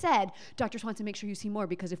 who just said, Dr. Swanson, make sure you see more,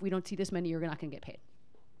 because if we don't see this many, you're not going to get paid.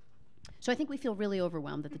 So I think we feel really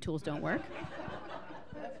overwhelmed that the tools don't work.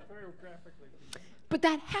 But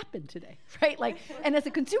that happened today, right? Like, and as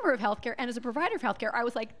a consumer of healthcare and as a provider of healthcare, I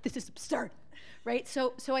was like, this is absurd, right?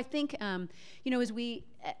 So I think, you know, as we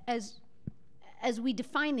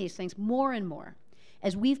define these things more and more,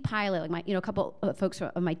 as we've piloted, like a couple of folks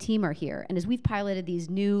of my team are here, and as we've piloted these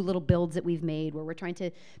new little builds that we've made where we're trying to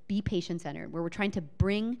be patient-centered, where we're trying to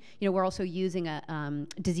bring, we're also using a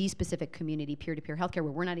disease-specific community peer-to-peer healthcare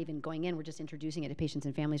where we're not even going in, we're just introducing it to patients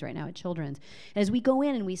and families right now at Children's. And as we go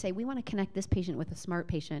in and we say, we want to connect this patient with a smart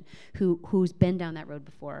patient who's been down that road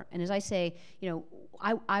before. And as I say,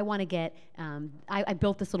 I want to get, I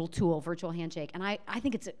built this little tool, virtual handshake, and I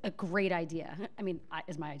think it's a great idea. I mean,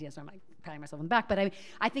 it's my idea, so I'm like patting myself on the back, but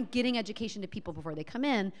I think getting education to people before they come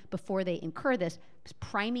in, before they incur this,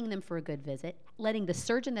 priming them for a good visit, letting the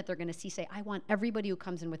surgeon that they're going to see say, I want everybody who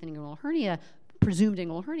comes in with an inguinal hernia, presumed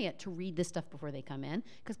inguinal hernia, to read this stuff before they come in,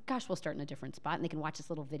 because gosh, we'll start in a different spot, and they can watch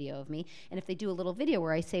this little video of me, and if they do a little video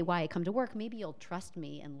where I say why I come to work, maybe you'll trust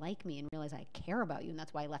me and like me and realize I care about you, and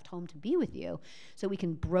that's why I left home to be with you, so we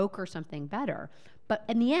can broker something better. But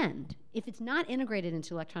in the end, if it's not integrated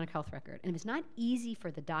into electronic health record, and if it's not easy for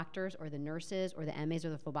the doctors or the nurses or the MAs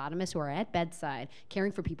or the phlebotomists who are at bedside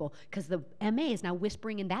caring for people, because the MA is now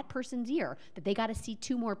whispering in that person's ear that they got to see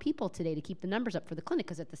 2 more people today to keep the numbers up for the clinic,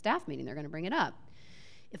 because at the staff meeting they're going to bring it up.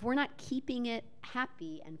 If we're not keeping it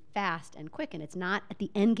happy and fast and quick, and it's not at the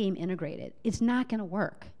end game integrated, it's not going to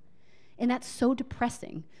work. And that's so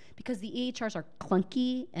depressing, because the EHRs are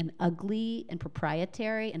clunky and ugly and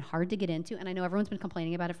proprietary and hard to get into. And I know everyone's been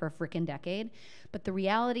complaining about it for a frickin' decade, but the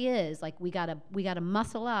reality is, like, we gotta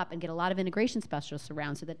muscle up and get a lot of integration specialists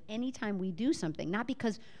around, so that anytime we do something, not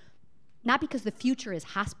because the future is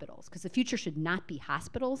hospitals, because the future should not be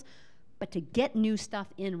hospitals, but to get new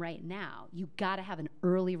stuff in right now, you gotta have an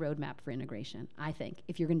early roadmap for integration, I think,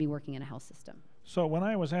 if you're gonna be working in a health system. So when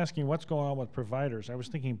I was asking what's going on with providers, I was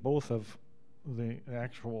thinking both of the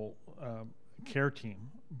actual care team,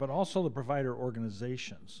 but also the provider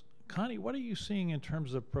organizations. Connie, what are you seeing in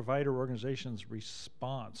terms of provider organizations'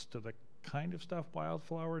 response to the kind of stuff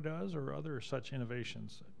Wildflower does, or other such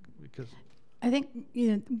innovations? Because I think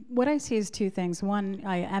what I see is 2 things. One,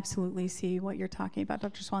 I absolutely see what you're talking about,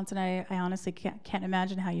 Dr. Swanson. I honestly can't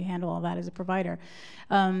imagine how you handle all that as a provider.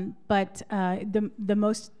 But the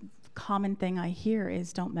most common thing I hear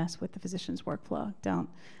is, don't mess with the physician's workflow. Don't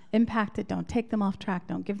impact it. Don't take them off track.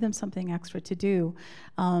 Don't give them something extra to do.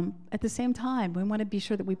 At the same time, we want to be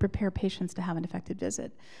sure that we prepare patients to have an effective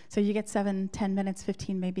visit. So you get 7, 10 minutes,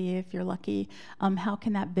 15 maybe if you're lucky. How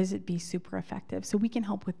can that visit be super effective? So we can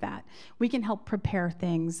help with that. We can help prepare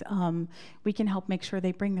things. We can help make sure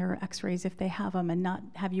they bring their x-rays if they have them, and not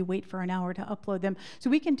have you wait for an hour to upload them. So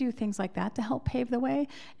we can do things like that to help pave the way.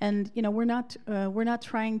 And we're not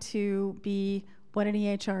trying to be what an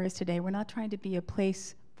EHR is today. We're not trying to be a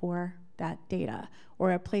place for that data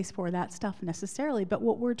or a place for that stuff necessarily, but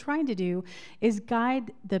what we're trying to do is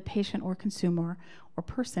guide the patient or consumer or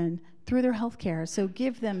person through their healthcare. So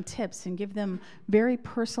give them tips and give them very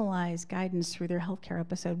personalized guidance through their healthcare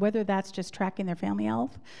episode, whether that's just tracking their family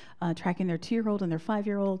health, tracking their 2-year-old and their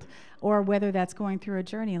 5-year-old, or whether that's going through a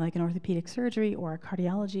journey like an orthopedic surgery or a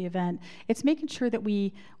cardiology event. It's making sure that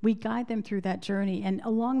we guide them through that journey, and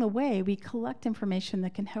along the way we collect information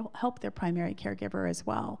that can help their primary caregiver as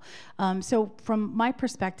well. So from my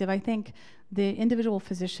perspective, I think the individual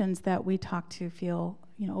physicians that we talk to feel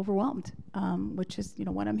overwhelmed, which is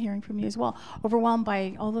what I'm hearing from you as well. Overwhelmed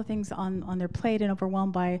by all the things on their plate, and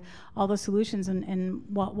overwhelmed by all the solutions. And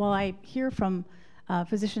while I hear from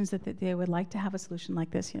physicians that they would like to have a solution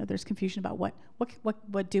like this, there's confusion about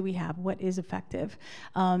what do we have, what is effective,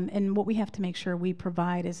 and what we have to make sure we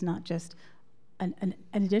provide is not just an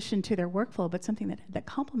addition to their workflow, but something that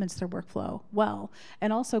complements their workflow well,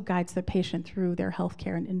 and also guides the patient through their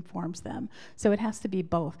healthcare and informs them. So it has to be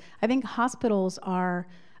both. I think hospitals are,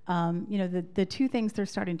 the 2 things they're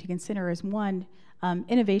starting to consider is, one,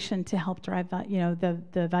 innovation to help drive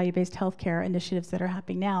the value-based healthcare initiatives that are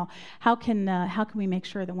happening now. How can we make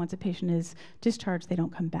sure that once a patient is discharged, they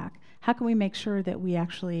don't come back? How can we make sure that we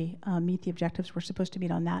actually meet the objectives we're supposed to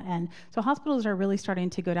meet on that end? So hospitals are really starting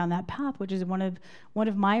to go down that path, which is one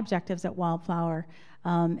of my objectives at Wildflower.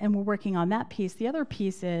 And we're working on that piece. The other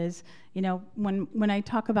piece is, when I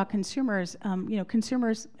talk about consumers,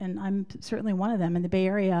 consumers, and I'm certainly one of them in the Bay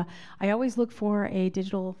Area, I always look for a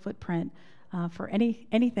digital footprint. For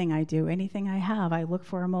anything I do, anything I have, I look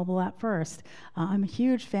for a mobile app first. I'm a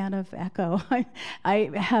huge fan of Echo.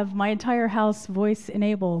 I have my entire house voice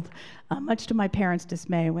enabled, much to my parents'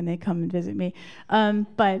 dismay when they come and visit me.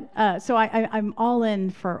 So I'm all in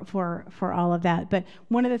for all of that. But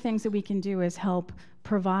one of the things that we can do is help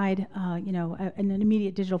provide an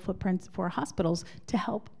immediate digital footprint for hospitals to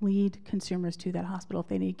help lead consumers to that hospital if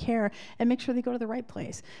they need care, and make sure they go to the right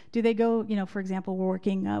place. Do they go, for example, we're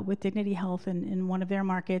working with Dignity Health in one of their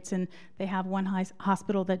markets, and they have one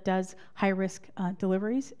hospital that does high-risk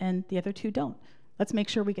deliveries, and the other two don't. Let's make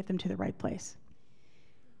sure we get them to the right place.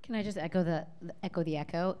 Can I just echo the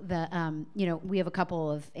echo? We have a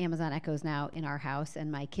couple of Amazon Echoes now in our house,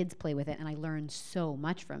 and my kids play with it, and I learn so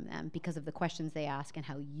much from them because of the questions they ask and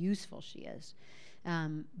how useful she is.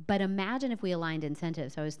 But imagine if we aligned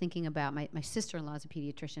incentives. I was thinking about my sister-in-law is a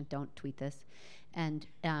pediatrician. Don't tweet this, and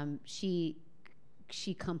she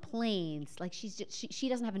complains like she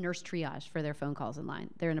doesn't have a nurse triage for their phone calls in line.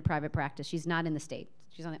 They're in a private practice. She's not in the state.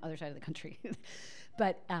 She's on the other side of the country.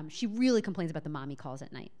 But she really complains about the mommy calls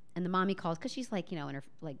at night. And the mommy calls, because she's in her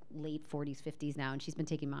late 40s, 50s now, and she's been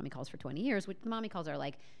taking mommy calls for 20 years, which the mommy calls are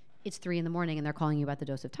like, it's 3 in the morning and they're calling you about the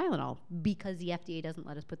dose of Tylenol because the FDA doesn't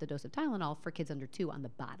let us put the dose of Tylenol for kids under 2 on the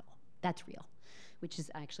bottle. That's real, which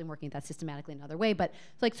is actually working at that systematically another way. But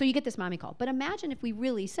so you get this mommy call. But imagine if we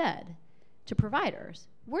really said to providers,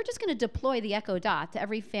 we're just going to deploy the Echo Dot to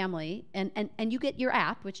every family, and you get your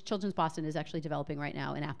app, which Children's Boston is actually developing right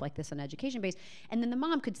now, an app like this on education base, and then the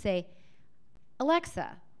mom could say,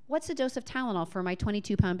 Alexa, what's the dose of Tylenol for my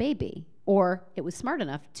 22-pound baby? Or it was smart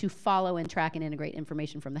enough to follow and track and integrate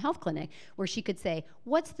information from the health clinic, where she could say,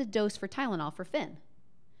 what's the dose for Tylenol for Finn?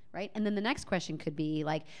 Right? And then the next question could be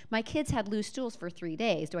like, my kids had loose stools for 3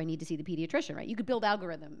 days. Do I need to see the pediatrician? Right? You could build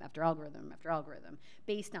algorithm after algorithm after algorithm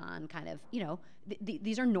based on kind of,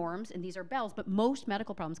 these are norms and these are bells, but most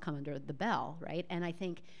medical problems come under the bell, right? And I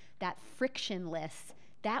think that frictionless,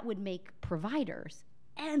 that would make providers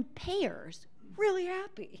and payers really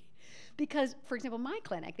happy. Because, for example, my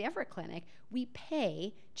clinic, the Everett Clinic, we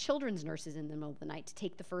pay children's nurses in the middle of the night to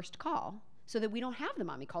take the first call, so that we don't have the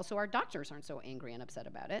mommy call, so our doctors aren't so angry and upset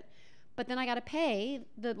about it. But then I got to pay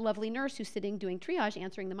the lovely nurse who's sitting doing triage,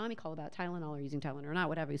 answering the mommy call about Tylenol or using Tylenol or not,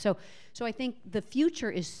 whatever. So I think the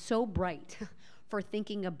future is so bright for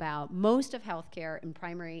thinking about most of healthcare and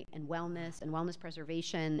primary and wellness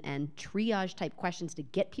preservation and triage type questions to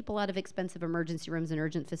get people out of expensive emergency rooms and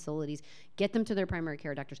urgent facilities, get them to their primary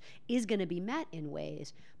care doctors, is going to be met in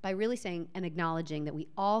ways by really saying and acknowledging that we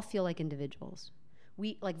all feel like individuals.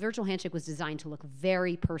 Virtual Handshake was designed to look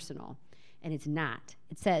very personal, and it's not.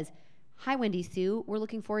 It says, hi, Wendy Sue. We're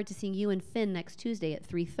looking forward to seeing you and Finn next Tuesday at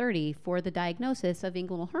 3:30 for the diagnosis of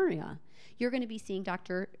inguinal hernia. You're going to be seeing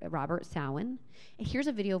Dr. Robert Sowen, and here's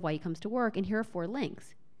a video of why he comes to work, and here are 4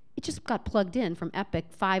 links. It just got plugged in from Epic,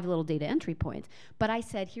 5 little data entry points. But I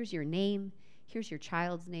said, here's your name, here's your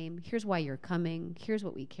child's name, here's why you're coming, here's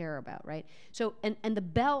what we care about, right? So, and the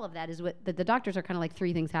bell of that is what the doctors are kind of like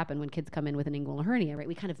 3 things happen when kids come in with an inguinal hernia, right?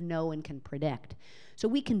 We kind of know and can predict. So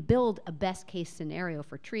we can build a best case scenario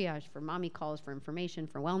for triage, for mommy calls, for information,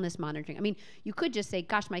 for wellness monitoring. I mean, you could just say,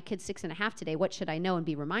 gosh, my kid's 6.5 today, what should I know and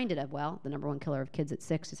be reminded of? Well, the #1 killer of kids at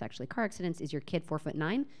 6 is actually car accidents. Is your kid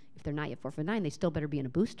 4'9"? If they're not yet 4'9", they still better be in a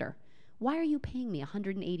booster. Why are you paying me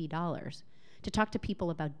 $180 to talk to people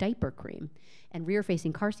about diaper cream and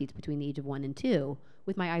rear-facing car seats between the age of 1 and 2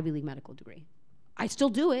 with my Ivy League medical degree? I still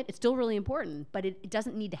do it. It's still really important, but it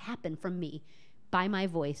doesn't need to happen from me by my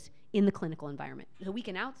voice in the clinical environment. So we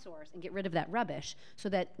can outsource and get rid of that rubbish so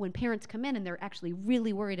that when parents come in and they're actually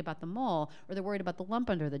really worried about the mole, or they're worried about the lump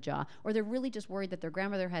under the jaw, or they're really just worried that their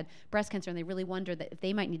grandmother had breast cancer and they really wonder that if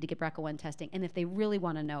they might need to get BRCA1 testing, and if they really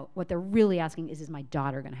want to know, what they're really asking is my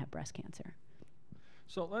daughter going to have breast cancer?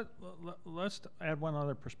 So let's add one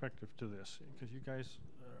other perspective to this, because you guys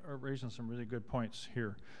are raising some really good points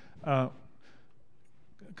here.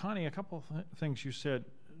 Connie, a couple things you said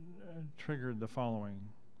triggered the following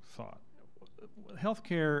thought.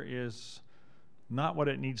 Healthcare is not what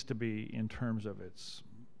it needs to be in terms of its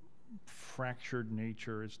fractured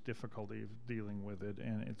nature, its difficulty of dealing with it,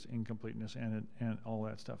 and its incompleteness, and all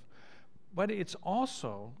that stuff. But it's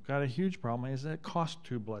also got a huge problem is that it costs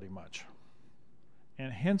too bloody much.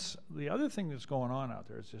 And hence, the other thing that's going on out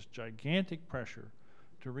there is this gigantic pressure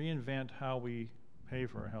to reinvent how we pay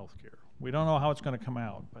for health care. We don't know how it's going to come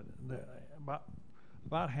out, but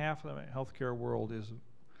about half of the healthcare world is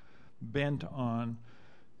bent on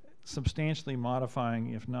substantially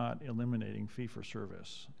modifying, if not eliminating,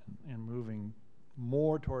 fee-for-service and moving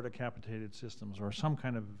more toward a capitated systems or some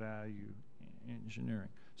kind of value engineering.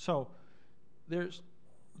 So there's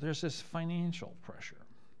this financial pressure.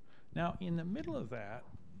 Now, in the middle of that,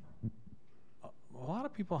 a lot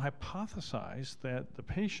of people hypothesize that the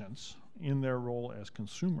patients, in their role as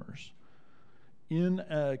consumers, in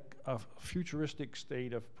a futuristic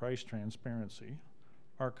state of price transparency,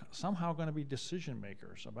 are somehow going to be decision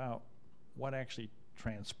makers about what actually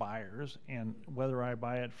transpires and whether I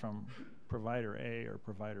buy it from provider A or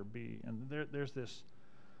provider B. And there's this,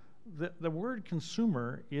 the word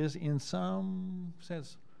consumer is in some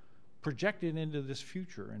sense projected into this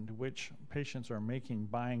future into which patients are making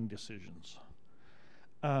buying decisions.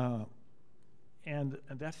 And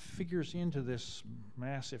that figures into this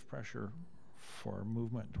massive pressure for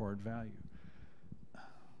movement toward value.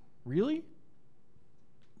 Really?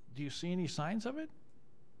 Do you see any signs of it?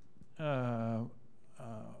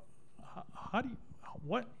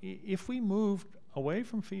 If we moved away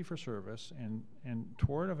from fee-for-service and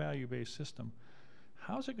toward a value-based system,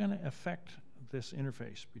 how's it going to affect this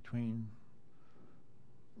interface between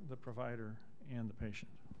the provider and the patient?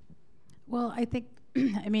 Well, I think,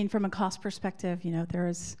 I mean, from a cost perspective,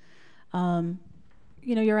 there's,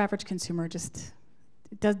 your average consumer just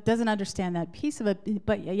doesn't understand that piece of it,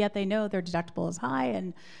 but yet they know their deductible is high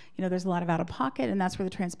and, there's a lot of out-of-pocket, and that's where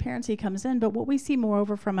the transparency comes in. But what we see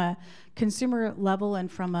moreover from a consumer level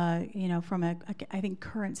and from a, I think,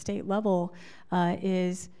 current state level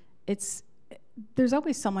is there's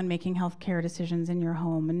always someone making healthcare decisions in your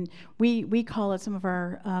home, and we call it, some of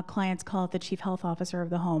our clients call it the chief health officer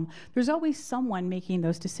of the home. There's always someone making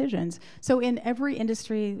those decisions. So in every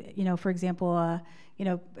industry, for example,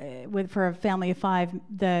 for a family of 5,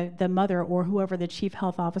 the mother or whoever the chief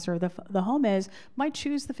health officer of the home is might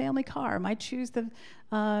choose the family car, might choose the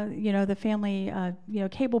the family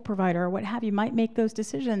cable provider or what have you, might make those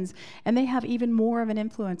decisions, and they have even more of an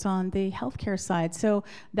influence on the healthcare side. So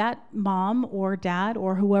that mom or dad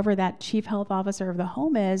or whoever that chief health officer of the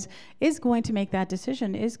home is going to make that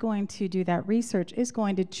decision, is going to do that research, is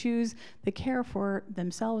going to choose the care for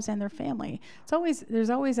themselves and their family. There's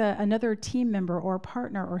always another team member or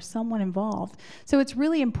partner or someone involved. So it's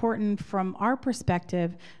really important from our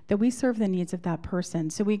perspective that we serve the needs of that person.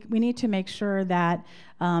 So we need to make sure that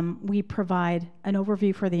we provide an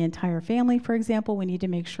overview for the entire family, for example. We need to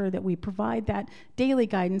make sure that we provide that daily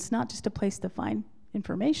guidance, not just a place to find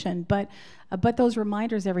information, but those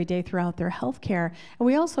reminders every day throughout their healthcare. And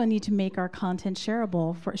we also need to make our content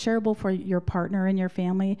shareable for your partner and your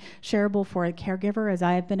family, shareable for a caregiver, as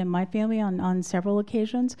I have been in my family on several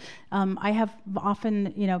occasions. I have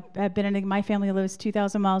often, I've been in, my family lives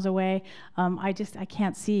 2,000 miles away. I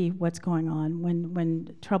can't see what's going on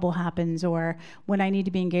when trouble happens or when I need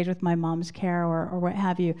to be engaged with my mom's care or what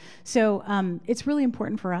have you. So it's really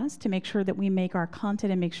important for us to make sure that we make our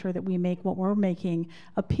content and make sure that we make what we're making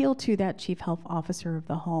appeal to that chief health officer of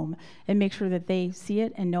the home and make sure that they see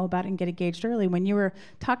it and know about it and get engaged early. When you were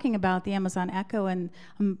talking about the Amazon Echo, and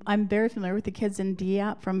I'm very familiar with the Kids in D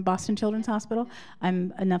app from Boston Children's Hospital.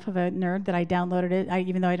 I'm enough of a nerd that I downloaded it,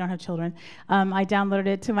 even though I don't have children. I downloaded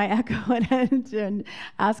it to my Echo and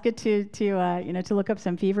ask it to look up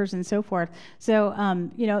some fevers and so forth. So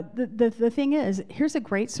the thing is, here's a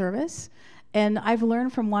great service. And I've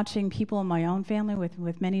learned from watching people in my own family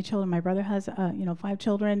with many children. My brother has 5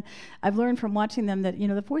 children. I've learned from watching them that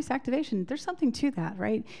the voice activation, there's something to that,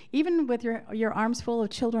 right? Even with your arms full of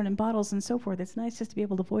children and bottles and so forth, it's nice just to be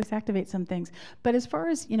able to voice activate some things. But as far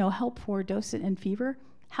as help for dose and fever,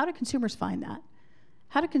 how do consumers find that?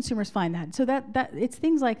 How do consumers find that? So that it's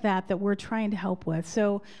things like that we're trying to help with.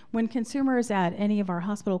 So when consumers at any of our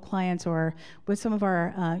hospital clients or with some of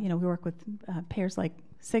our, we work with payers like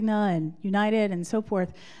Cigna and United and so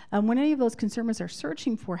forth, when any of those consumers are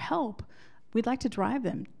searching for help, we'd like to drive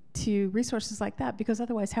them to resources like that, because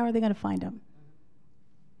otherwise, how are they going to find them?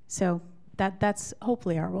 So that's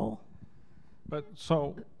hopefully our role. But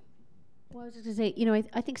so... Well, I was just going to say,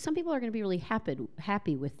 I think some people are going to be really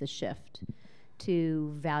happy with the shift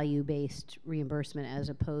to value-based reimbursement as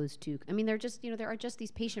opposed to, there are just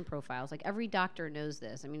these patient profiles. Like every doctor knows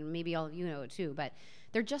this. Maybe all of you know it too, but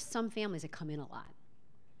there are just some families that come in a lot.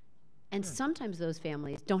 And sometimes those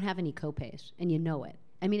families don't have any copays, and you know it.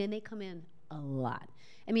 And they come in a lot.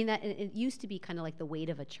 I mean, that it used to be kind of like the weight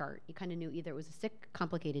of a chart. You kind of knew either it was a sick,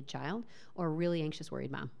 complicated child or a really anxious, worried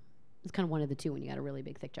mom. It's kind of one of the two when you got a really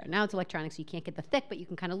big thick chart. Now it's electronic, so you can't get the thick, but you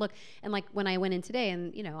can kind of look. And like when I went in today,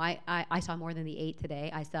 and you know, I saw more than the 8 today.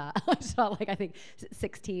 I saw like I think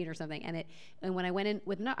 16 or something. And when I went in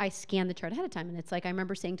with I scanned the chart ahead of time, and it's like I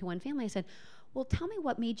remember saying to one family, I said, "Well, tell me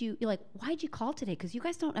what made you like? Why'd you call today? Because you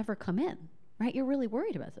guys don't ever come in, right? You're really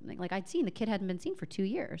worried about something." Like I'd seen the kid hadn't been seen for 2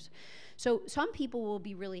 years. So some people will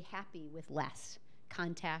be really happy with less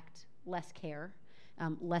contact, less care.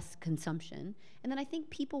 Less consumption. And then I think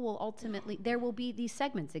people will ultimately, there will be these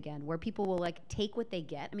segments again where people will like take what they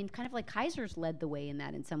get. I mean, kind of like Kaiser's led the way in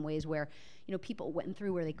that in some ways where, you know, people went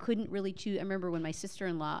through where they couldn't really choose. I remember when my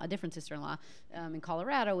sister-in-law, a different sister-in-law in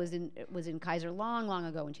Colorado was in Kaiser long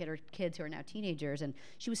ago when she had her kids who are now teenagers, and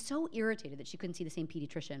she was so irritated that she couldn't see the same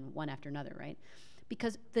pediatrician one after another, right?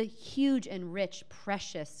 Because the huge and rich,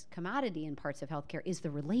 precious commodity in parts of healthcare is the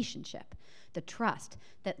relationship, the trust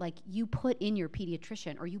that like you put in your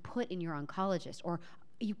pediatrician or you put in your oncologist or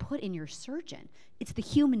you put in your surgeon. It's the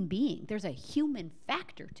human being. There's a human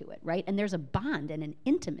factor to it, right? And there's a bond and an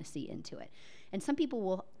intimacy into it. And some people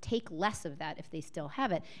will take less of that if they still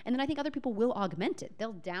have it. And then I think other people will augment it.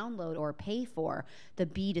 They'll download or pay for the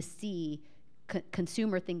B2C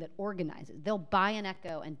consumer thing that organizes. They'll buy an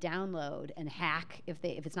Echo and download and hack if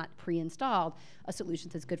it's not pre-installed a solution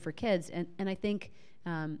that's good for kids. And I think,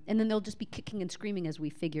 and then they'll just be kicking and screaming as we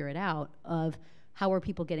figure it out of how are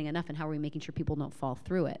people getting enough and how are we making sure people don't fall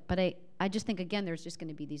through it. But I just think, again, there's just going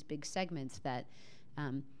to be these big segments that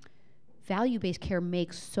value-based care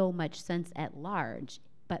makes so much sense at large.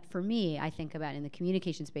 But for me, I think about in the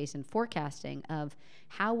communication space and forecasting of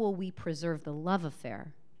how will we preserve the love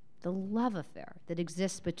affair that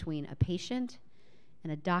exists between a patient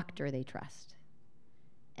and a doctor they trust.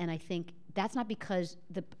 And I think that's not because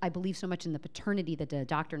I believe so much in the paternity that the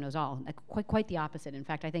doctor knows all. Quite the opposite. In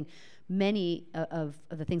fact, I think many of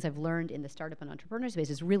the things I've learned in the startup and entrepreneur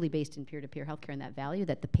space is really based in peer-to-peer healthcare and that value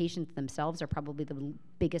that the patients themselves are probably the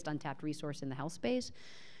biggest untapped resource in the health space.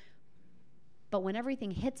 But when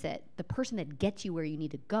everything hits it, the person that gets you where you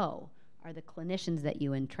need to go are the clinicians that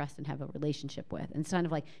you entrust and have a relationship with. And it's kind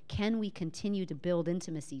of like, can we continue to build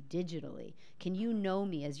intimacy digitally? Can you know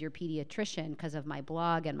me as your pediatrician because of my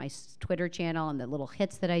blog and my Twitter channel and the little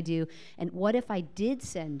hits that I do? And what if I did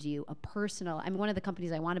send you a personal, I mean, one of the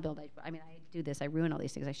companies I want to build, I do this, I ruin all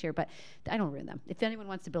these things I share, but I don't ruin them. If anyone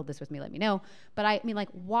wants to build this with me, let me know. But I mean, like,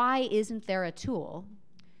 why isn't there a tool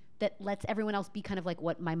that lets everyone else be kind of like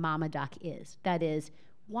what my mama doc is? That is,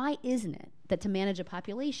 why isn't it that to manage a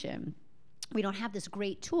population, we don't have this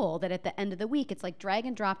great tool that at the end of the week, it's like drag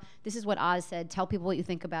and drop. This is what Oz said. Tell people what you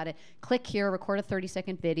think about it. Click here, record a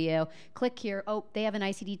 30-second video. Click here. Oh, they have an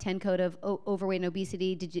ICD-10 code of overweight and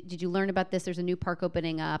obesity. Did you learn about this? There's a new park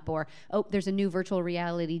opening up. Or, oh, there's a new virtual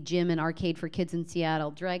reality gym and arcade for kids in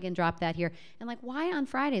Seattle. Drag and drop that here. And like, why on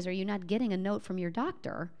Fridays are you not getting a note from your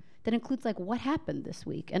doctor that includes like what happened this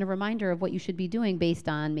week and a reminder of what you should be doing based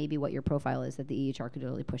on maybe what your profile is that the EHR could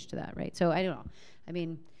really push to that, right? So I don't know. I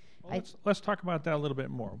mean, well, let's talk about that a little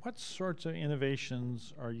bit more. What sorts of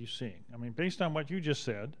innovations are you seeing? I mean, based on what you just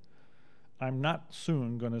said, I'm not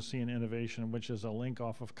soon going to see an innovation which is a link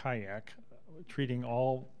off of Kayak, treating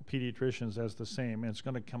all pediatricians as the same. And it's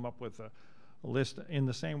going to come up with a list in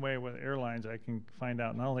the same way with airlines. I can find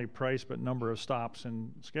out not only price but number of stops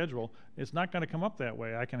and schedule. It's not going to come up that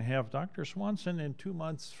way. I can have Dr. Swanson in 2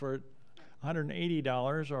 months for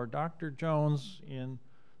 $180 or Dr. Jones in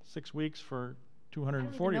 6 weeks for $240. I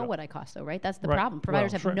don't even know what I cost, though, right? That's the Right. problem.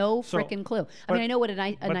 Providers Well, have sure. no So- freaking clue. I but- mean, I know what a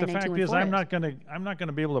But the 992 fact and is, 4 I'm not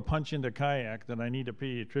gonna be able to punch into Kayak that I need a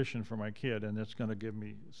pediatrician for my kid, and it's gonna give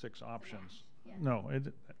me 6 options. Yeah. No,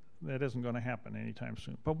 that isn't gonna happen anytime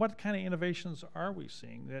soon. But what kind of innovations are we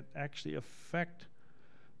seeing that actually affect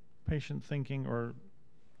patient thinking or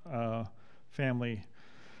family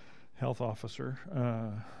health officer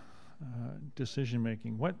decision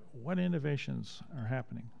making? What innovations are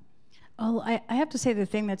happening? Well, I have to say the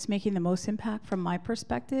thing that's making the most impact from my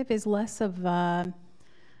perspective is less of, I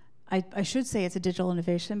should say it's a digital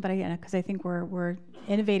innovation, but because I think we're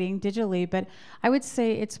innovating digitally, but I would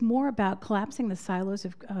say it's more about collapsing the silos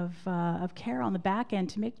of care on the back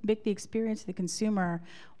end to make the experience of the consumer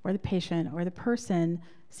or the patient or the person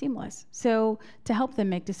seamless. So to help them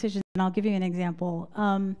make decisions, and I'll give you an example.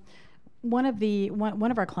 One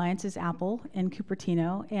of our clients is Apple in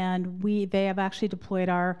Cupertino, and they have actually deployed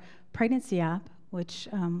our pregnancy app, which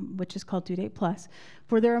is called Due Date Plus,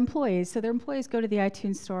 for their employees. So their employees go to the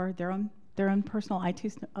iTunes store, their own personal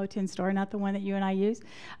iTunes store, not the one that you and I use.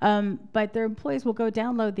 But their employees will go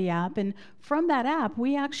download the app, and from that app,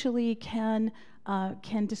 we actually can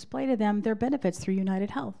can display to them their benefits through United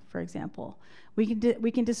Health, for example.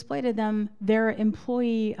 We can display to them their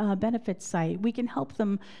employee benefits site. We can help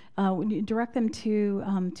them, direct them to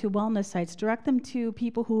wellness sites, direct them to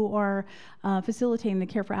people who are facilitating the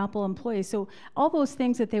care for Apple employees. So all those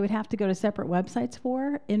things that they would have to go to separate websites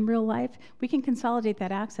for in real life, we can consolidate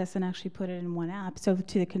that access and actually put it in one app. So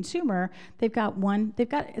to the consumer, they've got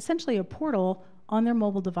essentially a portal on their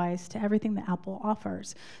mobile device to everything that Apple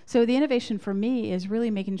offers. So the innovation for me is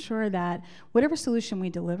really making sure that whatever solution we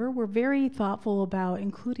deliver, we're very thoughtful about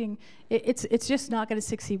including, it's just not gonna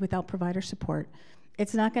succeed without provider support.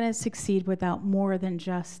 It's not gonna succeed without more than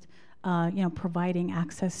just providing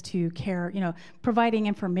access to care, providing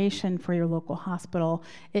information for your local hospital.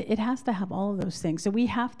 It has to have all of those things. So we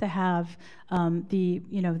have to have the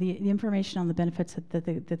information on the benefits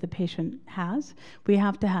that the patient has. We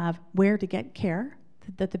have to have where to get care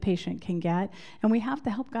that the patient can get, and we have to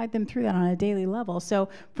help guide them through that on a daily level. So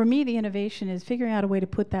for me, the innovation is figuring out a way to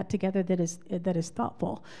put that together that is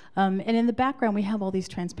thoughtful. And in the background, we have all these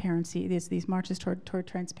transparency, these marches toward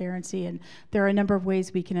transparency, and there are a number of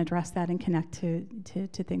ways we can address that and connect to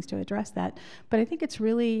things to address that. But I think it's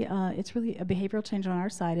really a behavioral change on our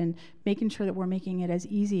side, and making sure that we're making it as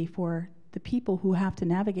easy for the people who have to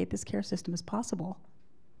navigate this care system as possible.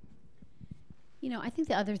 I think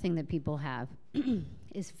the other thing that people have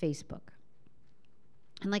is Facebook.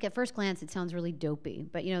 And like at first glance, it sounds really dopey,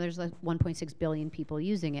 but there's like 1.6 billion people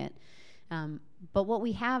using it. But what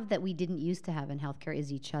we have that we didn't used to have in healthcare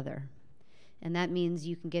is each other. And that means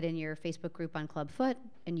you can get in your Facebook group on Clubfoot,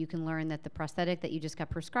 and you can learn that the prosthetic that you just got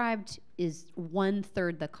prescribed is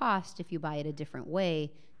 1/3 the cost if you buy it a different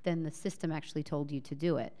way than the system actually told you to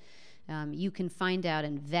do it. You can find out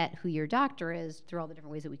and vet who your doctor is through all the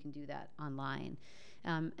different ways that we can do that online.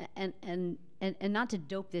 And not to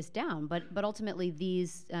dope this down, but ultimately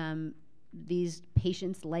these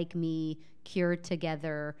patients like me, Cure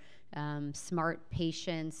Together, Smart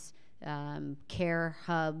Patients, care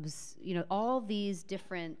hubs, all these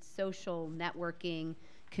different social networking,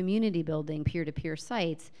 community building, peer-to-peer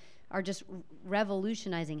sites are just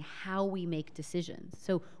revolutionizing how we make decisions.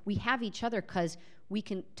 So we have each other because we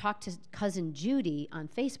can talk to cousin Judy on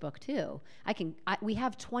Facebook too. We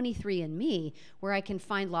have 23andMe where I can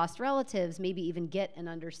find lost relatives, maybe even get an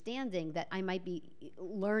understanding that I might be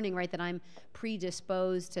learning, right, that I'm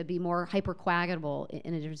predisposed to be more hypercoagulable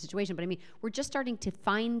in a different situation. But I mean, we're just starting to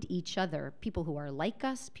find each other, people who are like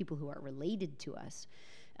us, people who are related to us.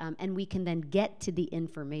 And we can then get to the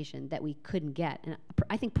information that we couldn't get. And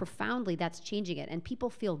I think profoundly that's changing it. And people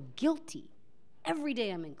feel guilty. Every day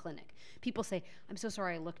I'm in clinic, people say, I'm so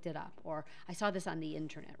sorry I looked it up, or I saw this on the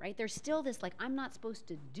internet, right? There's still this like, I'm not supposed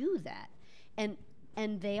to do that. And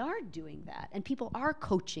they are doing that. And people are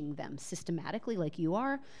coaching them systematically like you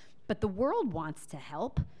are. But the world wants to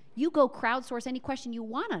help. You go crowdsource any question you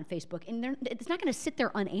want on Facebook, and it's not going to sit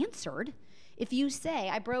there unanswered. If you say,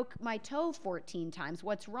 I broke my toe 14 times,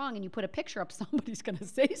 what's wrong? And you put a picture up, somebody's going to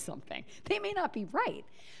say something. They may not be right.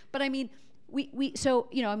 But I mean,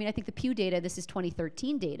 I think the Pew data, this is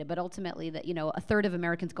 2013 data, but ultimately that, 1/3 of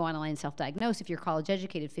Americans go online and self-diagnose. If you're college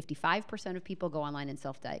educated, 55% of people go online and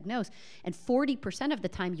self-diagnose. And 40% of the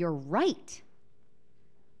time, you're right.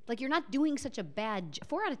 Like, you're not doing such a bad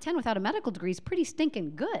 4 out of 10 without a medical degree is pretty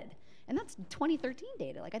stinking good. And that's 2013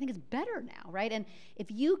 data. Like, I think it's better now, right? And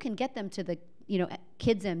if you can get them to the,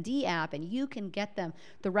 Kids MD app, and you can get them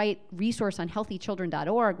the right resource on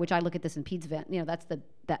healthychildren.org, which I look at this in PedsVent, that's the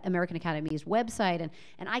American Academy's website,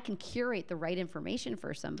 and I can curate the right information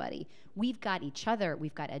for somebody. We've got each other,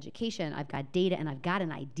 we've got education, I've got data, and I've got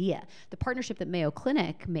an idea. The partnership that Mayo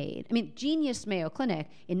Clinic made, genius Mayo Clinic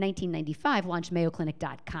in 1995 launched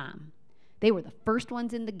mayoclinic.com. They were the first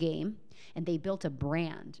ones in the game, and they built a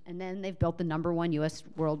brand. And then they've built the #1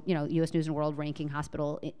 U.S. News and World ranking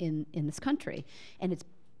hospital in this country. And it's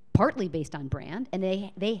partly based on brand, and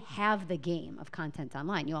they have the game of content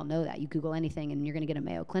online. You all know that. You Google anything, and you're going to get a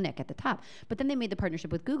Mayo Clinic at the top. But then they made the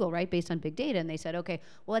partnership with Google, right, based on big data, and they said, okay,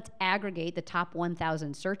 well, let's aggregate the top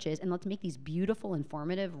 1,000 searches, and let's make these beautiful,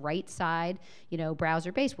 informative, right-side,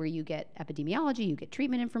 browser-based, where you get epidemiology, you get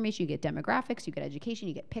treatment information, you get demographics, you get education,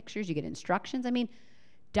 you get pictures, you get instructions.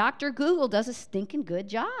 Dr. Google does a stinking good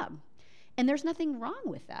job. And there's nothing wrong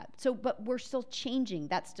with that. So, but we're still changing.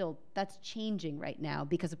 That's changing right now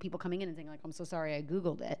because of people coming in and saying, like, I'm so sorry I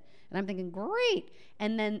Googled it. And I'm thinking, great.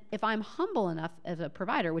 And then if I'm humble enough as a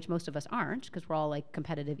provider, which most of us aren't, because we're all like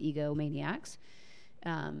competitive ego maniacs,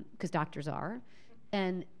 because doctors are,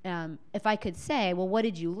 And if I could say, well, what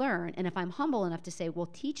did you learn? And if I'm humble enough to say, well,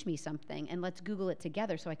 teach me something and let's Google it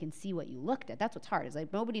together so I can see what you looked at. That's what's hard, is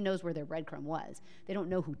like nobody knows where their breadcrumb was. They don't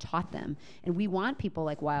know who taught them. And we want people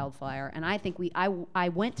like Wildfire. And I think I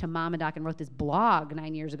went to Mom and Doc and wrote this blog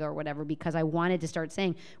 9 years ago or whatever because I wanted to start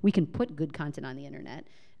saying we can put good content on the internet,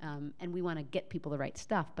 and we want to get people the right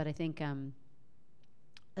stuff. But I think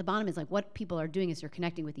the bottom is like what people are doing is they're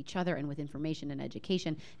connecting with each other and with information and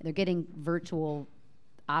education. And they're getting virtual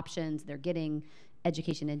options, they're getting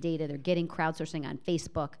education and data, they're getting crowdsourcing on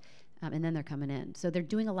Facebook, and then they're coming in. So they're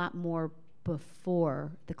doing a lot more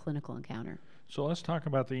before the clinical encounter. So let's talk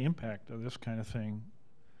about the impact of this kind of thing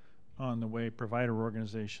on the way provider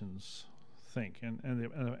organizations think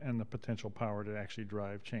and the potential power to actually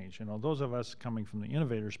drive change. And those of us coming from the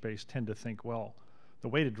innovator space tend to think, well, the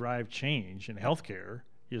way to drive change in healthcare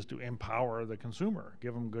is to empower the consumer,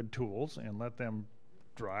 give them good tools, and let them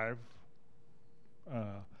drive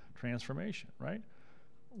transformation, right?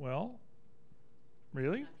 Well,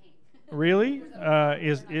 really? Really?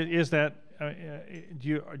 Is that,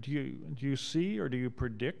 do you see or do you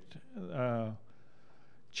predict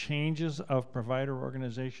changes of provider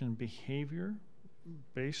organization behavior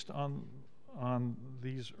based on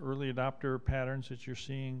these early adopter patterns that you're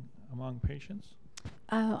seeing among patients?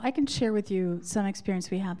 I can share with you some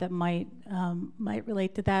experience we have that might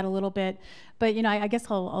relate to that a little bit, but I guess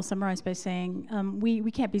I'll summarize by saying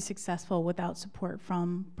we can't be successful without support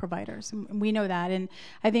from providers. And we know that, and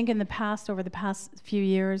I think over the past few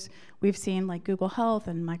years, we've seen like Google Health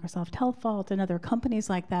and Microsoft Health Vault and other companies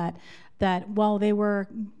like that while they were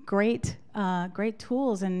great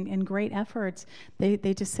tools and great efforts,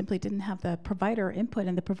 they just simply didn't have the provider input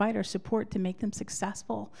and the provider support to make them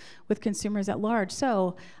successful with consumers at large.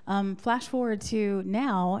 So flash forward to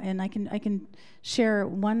now, and I can share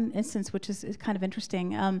one instance which is kind of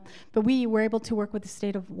interesting. But we were able to work with the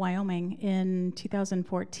state of Wyoming in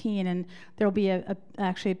 2014, and there will be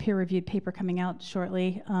actually a peer-reviewed paper coming out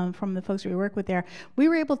shortly from the folks we work with there. We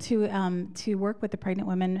were able to work with the pregnant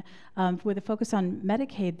women with a focus on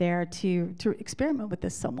Medicaid there to experiment with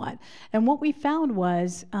this somewhat. And what we found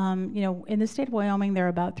was, in the state of Wyoming, there are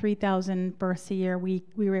about 3,000 births a year. We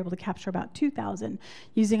were able to capture about 2,000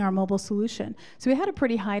 using our mobile solution. So we had a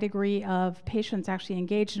pretty high degree of patients actually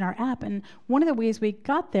engaged in our app. And one of the ways we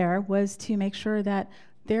got there was to make sure that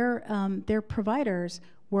their providers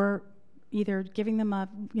were either giving them a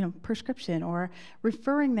prescription or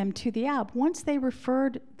referring them to the app. Once they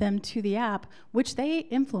referred them to the app, which they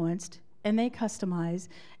influenced and they customized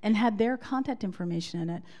and had their contact information in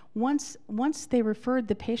it, once they referred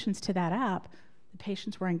the patients to that app, the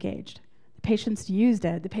patients were engaged. The patients used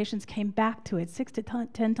it. The patients came back to it 6 to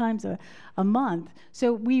 10 times a month.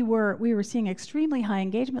 So we were seeing extremely high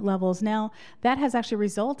engagement levels. Now that has actually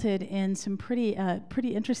resulted in some pretty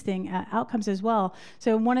interesting outcomes as well.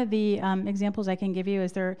 So one of the examples I can give you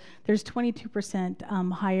is there's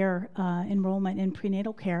 22% higher enrollment in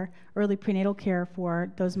prenatal care, early prenatal care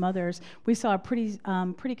for those mothers. We saw a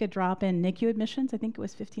pretty good drop in NICU admissions. I think it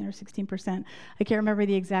was 15 or 16%. I can't remember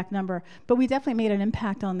the exact number, but we definitely made an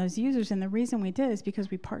impact on those users. And the reason we did is because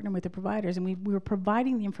we partnered with the providers and we were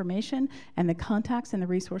providing the information and the contacts and the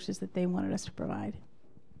resources that they wanted us to provide.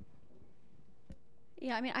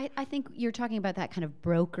 Yeah, I mean, I think you're talking about that kind of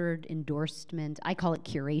brokered endorsement. I call it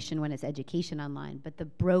curation when it's education online, but the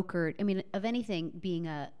brokered, I mean, of anything, being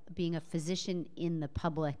a physician in the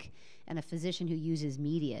public and a physician who uses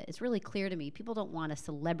media, it's really clear to me, people don't want a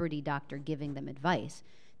celebrity doctor giving them advice.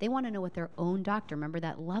 They want to know what their own doctor, remember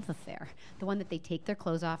that love affair, the one that they take their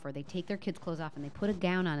clothes off or they take their kids' clothes off and they put a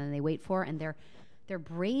gown on and they wait for, and they're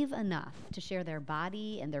brave enough to share their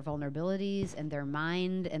body and their vulnerabilities and their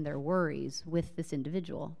mind and their worries with this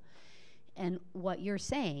individual. And what you're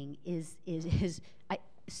saying is I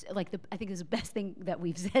think is the best thing that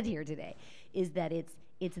we've said here today, is that it's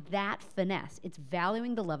that finesse. It's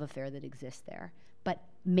valuing the love affair that exists there, but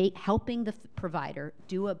helping the provider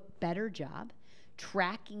do a better job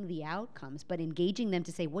tracking the outcomes, but engaging them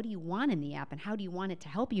to say, what do you want in the app and how do you want it to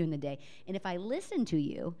help you in the day? And if I listen to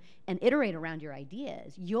you and iterate around your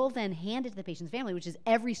ideas, you'll then hand it to the patient's family, which is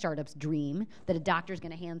every startup's dream, that a doctor's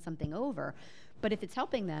going to hand something over. But if it's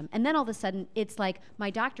helping them, and then all of a sudden it's like,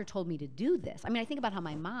 my doctor told me to do this. I mean, I think about how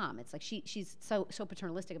my mom, it's like she's so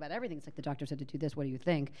paternalistic about everything. It's like, the doctor said to do this, what do you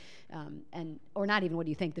think? Or not even what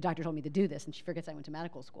do you think, the doctor told me to do this, and she forgets I went to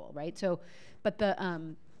medical school, right? So, but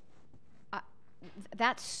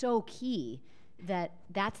that's so key,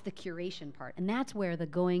 that's the curation part. And that's where the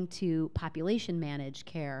going to population managed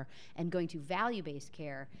care and going to value-based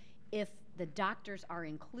care, if the doctors are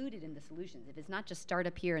included in the solutions. If it's not just start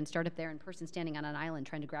up here and start up there and person standing on an island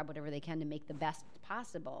trying to grab whatever they can to make the best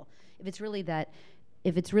possible, if it's really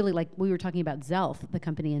like we were talking about Zelf, the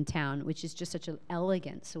company in town, which is just such an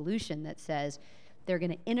elegant solution that says they're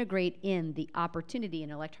going to integrate in the opportunity in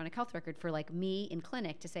an electronic health record for like me in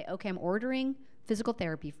clinic to say, okay, I'm ordering physical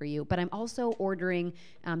therapy for you, but I'm also ordering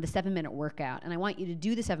the 7-minute workout. And I want you to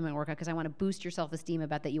do the 7-minute workout because I want to boost your self-esteem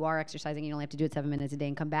about that you are exercising. You only have to do it 7 minutes a day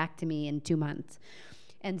and come back to me in 2 months.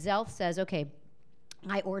 And Zelf says, okay,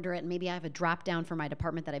 I order it, and maybe I have a drop down for my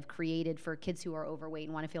department that I've created for kids who are overweight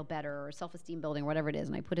and want to feel better, or self-esteem building, or whatever it is,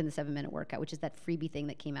 and I put in the 7-minute workout, which is that freebie thing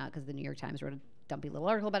that came out because the New York Times wrote a dumpy little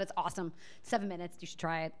article about it. It's awesome. 7 minutes. You should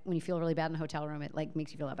try it. When you feel really bad in a hotel room, it like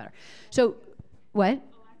makes you feel a lot better. So, what?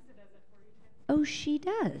 Oh, she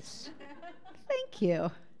does. Thank you.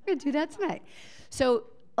 We're going to do that tonight. So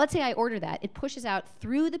let's say I order that. It pushes out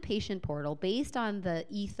through the patient portal based on the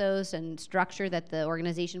ethos and structure that the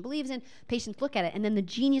organization believes in. Patients look at it. And then the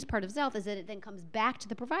genius part of Zelf is that it then comes back to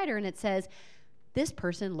the provider and it says, this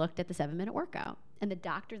person looked at the 7-minute workout. And the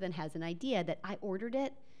doctor then has an idea that I ordered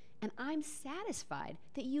it and I'm satisfied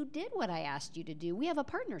that you did what I asked you to do. We have a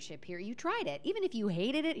partnership here. You tried it. Even if you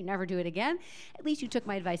hated it, you never do it again, at least you took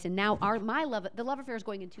my advice. And now the love affair is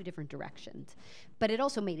going in 2 different directions. But it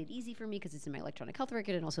also made it easy for me because it's in my electronic health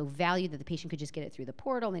record, and also valued that the patient could just get it through the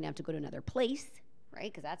portal and they didn't have to go to another place,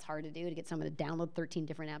 right? Because that's hard to do, to get someone to download 13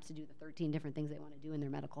 different apps to do the 13 different things they want to do in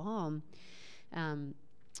their medical home.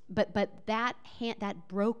 But that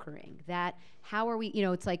brokering, that how are we,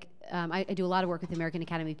 it's like I do a lot of work with the American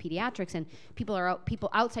Academy of Pediatrics, and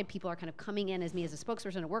outside people are kind of coming in as me as a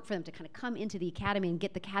spokesperson to work for them to kind of come into the academy and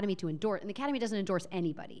get the academy to endorse. And the academy doesn't endorse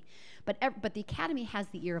anybody, but the academy has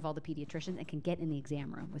the ear of all the pediatricians and can get in the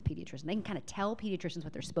exam room with pediatricians. They can kind of tell pediatricians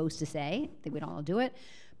what they're supposed to say. I think we don't all do it,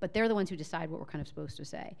 but they're the ones who decide what we're kind of supposed to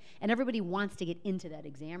say. And everybody wants to get into that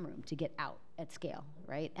exam room to get out at scale,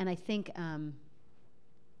 right? And I think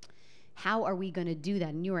how are we going to do that?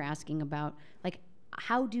 And you were asking about, like,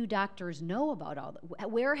 how do doctors know about all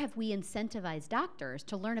that? Where have we incentivized doctors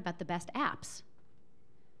to learn about the best apps?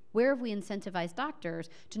 Where have we incentivized doctors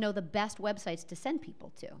to know the best websites to send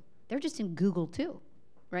people to? They're just in Google too,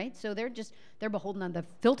 right? So they're beholden on the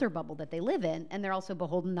filter bubble that they live in, and they're also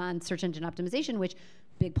beholden on search engine optimization, which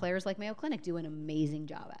big players like Mayo Clinic do an amazing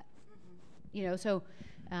job at. So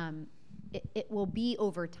it will be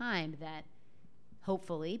over time that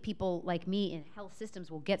hopefully people like me in health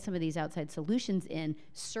systems will get some of these outside solutions in,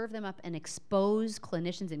 serve them up, and expose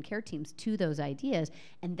clinicians and care teams to those ideas,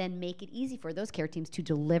 and then make it easy for those care teams to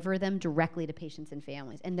deliver them directly to patients and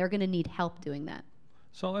families. And they're going to need help doing that.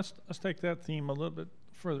 So let's take that theme a little bit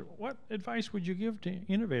further. What advice would you give to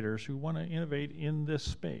innovators who want to innovate in this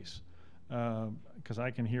space? Because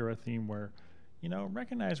I can hear a theme where,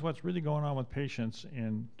 recognize what's really going on with patients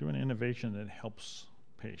and do an innovation that helps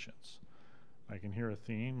patients. I can hear a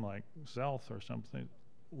theme like Zelf or something.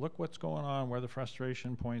 Look what's going on, where the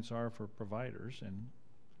frustration points are for providers, and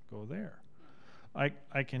go there.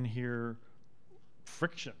 I can hear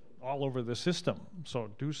friction all over the system, so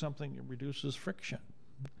do something that reduces friction.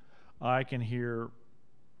 I can hear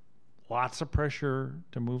lots of pressure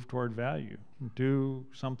to move toward value. Do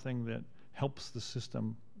something that helps the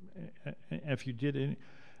system. If you did it,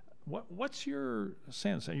 what's your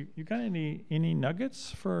sense? You got any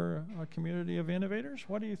nuggets for a community of innovators?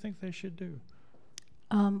 What do you think they should do?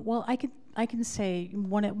 Well, I can say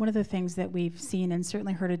one of the things that we've seen and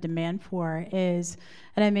certainly heard a demand for is,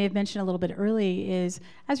 and I may have mentioned a little bit early, is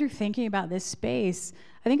as you're thinking about this space,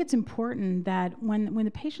 I think it's important that when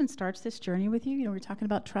the patient starts this journey with you, we're talking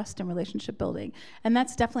about trust and relationship building, and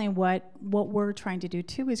that's definitely what we're trying to do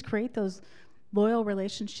too, is create those loyal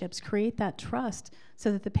relationships, create that trust so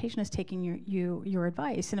that the patient is taking your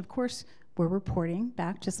advice. And of course, we're reporting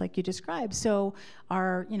back just like you described. So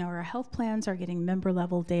our health plans are getting member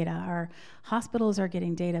level data. Our hospitals are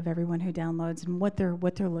getting data of everyone who downloads and what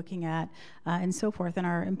they're looking at and so forth. And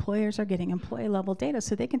our employers are getting employee level data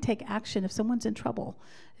so they can take action if someone's in trouble.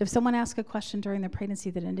 If someone asks a question during their pregnancy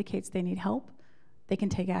that indicates they need help, they can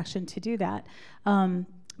take action to do that.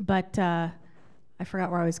 I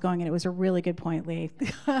forgot where I was going, and it was a really good point, Lee.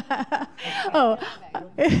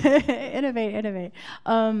 Innovate.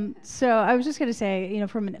 So I was just going to say,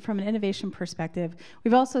 from an innovation perspective,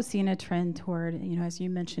 we've also seen a trend toward, as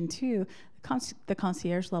you mentioned too, the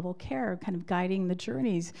concierge level care, kind of guiding the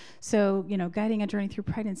journeys. So, guiding a journey through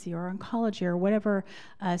pregnancy or oncology or whatever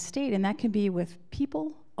state, and that can be with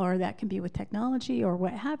people, or that can be with technology or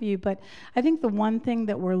what have you. But I think the one thing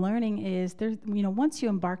that we're learning is once you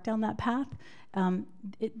embark down that path,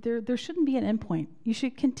 there shouldn't be an endpoint. You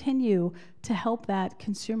should continue to help that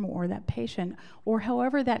consumer or that patient, or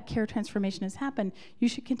however that care transformation has happened. You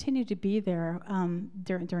should continue to be there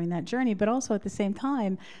during that journey. But also at the same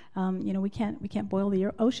time, we can't boil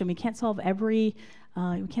the ocean. We can't solve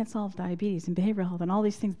we can't solve diabetes and behavioral health and all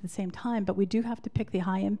these things at the same time, but we do have to pick the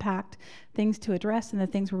high impact things to address and the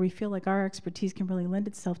things where we feel like our expertise can really lend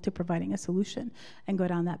itself to providing a solution and go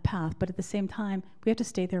down that path. But at the same time, we have to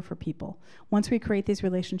stay there for people. Once we create these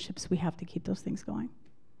relationships, we have to keep those things going.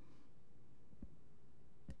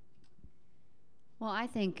 Well, I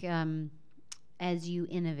think as you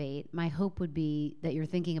innovate, my hope would be that you're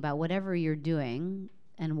thinking about whatever you're doing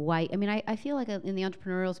and why. I mean, I feel like in the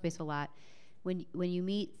entrepreneurial space a lot, when you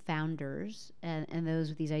meet founders and those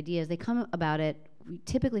with these ideas, they come about it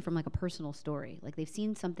typically from like a personal story. Like they've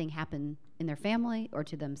seen something happen in their family or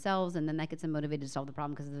to themselves, and then that gets them motivated to solve the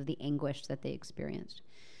problem because of the anguish that they experienced.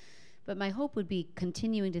 But my hope would be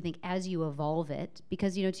continuing to think as you evolve it,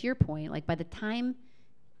 because, to your point, like by the time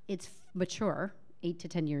it's mature, 8 to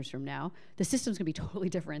 10 years from now, the system's going to be totally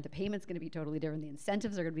different. The payment's going to be totally different. The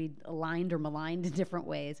incentives are going to be aligned or maligned in different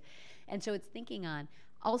ways. And so it's thinking on,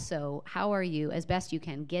 also, how are you, as best you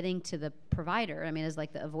can, getting to the provider, I mean, as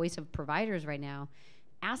like a voice of providers right now,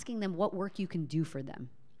 asking them what work you can do for them.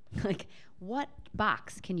 Like, what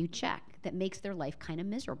box can you check that makes their life kind of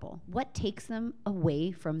miserable? What takes them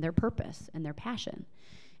away from their purpose and their passion?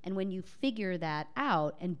 And when you figure that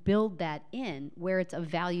out and build that in where it's of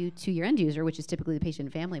value to your end user, which is typically the patient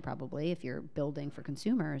and family probably, if you're building for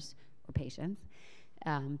consumers or patients,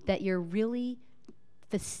 that you're really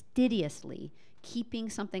fastidiously keeping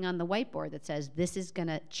something on the whiteboard that says this is going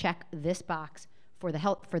to check this box for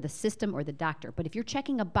the system or the doctor. But if you're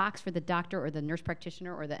checking a box for the doctor or the nurse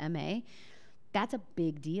practitioner or the MA, that's a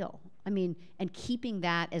big deal. I mean, and keeping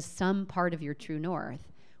that as some part of your true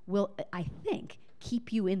north will, I think,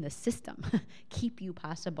 keep you in the system, keep you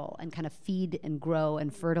possible, and kind of feed and grow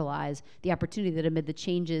and fertilize the opportunity that amid the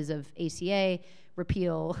changes of ACA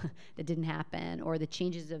repeal that didn't happen, or the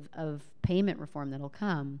changes of payment reform that'll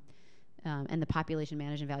come, and the population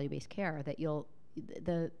managed and value-based care, that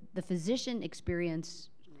the physician experience,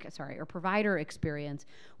 or provider experience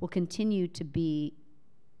will continue to be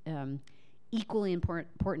equally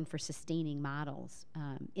important for sustaining models,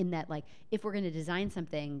 in that, like, if we're going to design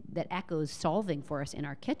something that echoes solving for us in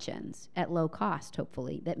our kitchens at low cost,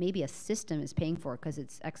 hopefully, that maybe a system is paying for because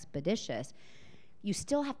it's expeditious, you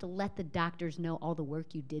still have to let the doctors know all the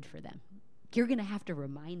work you did for them. You're going to have to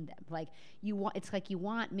remind them. Like, it's like you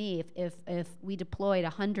want me, if we deployed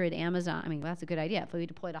 100 Amazon, I mean, well, that's a good idea. If we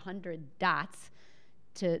deployed 100 dots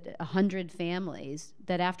to 100 families,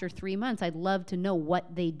 that after 3 months, I'd love to know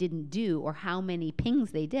what they didn't do or how many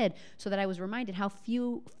pings they did, so that I was reminded how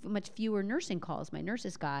much fewer nursing calls my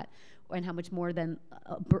nurses got, and how much more than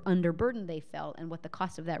underburdened they felt, and what the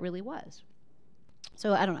cost of that really was.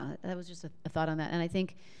 So I don't know. That was just a thought on that. And I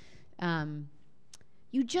think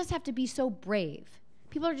you just have to be so brave.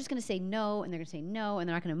 People are just going to say no, and they're going to say no, and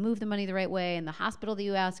they're not going to move the money the right way, and the hospital that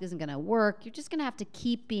you ask isn't going to work. You're just going to have to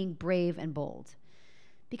keep being brave and bold.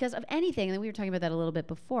 Because of anything, and we were talking about that a little bit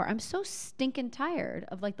before, I'm so stinking tired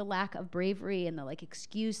of, like, the lack of bravery and the, like,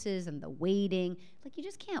 excuses and the waiting. Like, you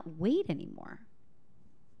just can't wait anymore.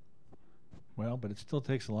 Well, but it still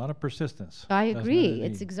takes a lot of persistence. I agree.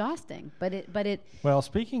 It's exhausting, but it. Well,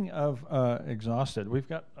 speaking of exhausted, we've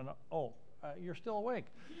got you're still awake.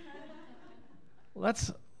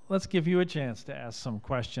 Let's give you a chance to ask some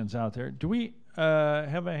questions out there. Do we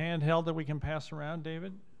have a handheld that we can pass around,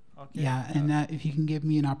 David? Okay. Yeah, and if you can give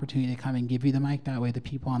me an opportunity to come and give you the mic, that way the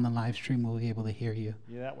people on the live stream will be able to hear you.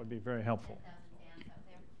 Yeah, that would be very helpful.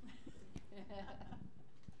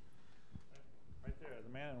 Right there,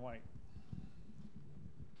 the man in white.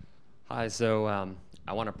 Hi, so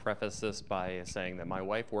I want to preface this by saying that my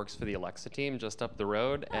wife works for the Alexa team just up the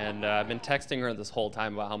road, and I've been texting her this whole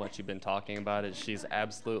time about how much you've been talking about it. She's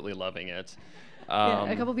absolutely loving it.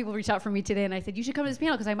 A couple people reached out for me today, and I said, you should come to this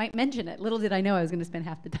panel because I might mention it. Little did I know I was going to spend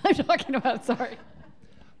half the time talking about it. Sorry.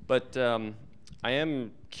 But I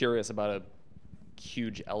am curious about a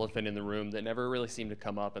huge elephant in the room that never really seemed to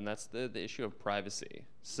come up, and that's the issue of privacy.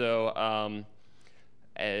 So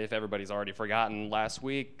if everybody's already forgotten, last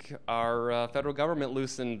week our federal government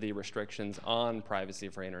loosened the restrictions on privacy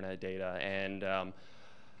for internet data, and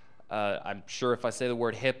I'm sure if I say the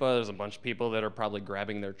word HIPAA, there's a bunch of people that are probably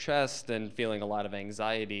grabbing their chest and feeling a lot of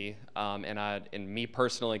anxiety. And me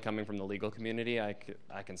personally, coming from the legal community, I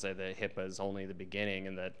can say that HIPAA is only the beginning,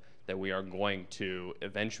 and that we are going to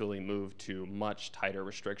eventually move to much tighter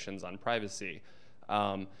restrictions on privacy.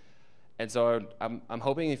 And so I'm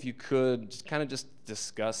hoping if you could just kind of just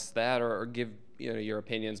discuss that or give your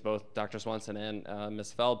opinions, both Dr. Swanson and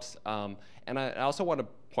Ms. Phelps. And I also want to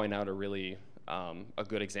point out a really a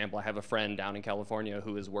good example. I have a friend down in California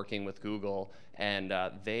who is working with Google, and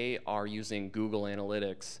they are using Google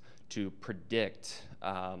Analytics to predict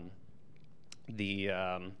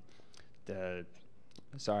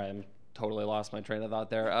sorry, I'm totally lost my train of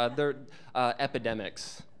thought there. They're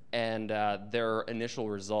epidemics. And their initial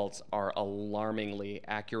results are alarmingly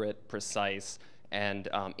accurate, precise, and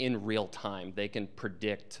in real time. They can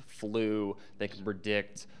predict flu, they can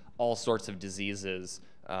predict all sorts of diseases,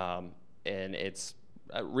 and it's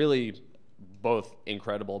really both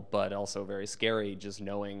incredible but also very scary just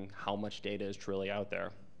knowing how much data is truly out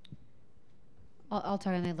there. I'll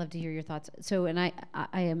talk, and I'd love to hear your thoughts. So, and I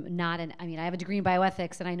am not I have a degree in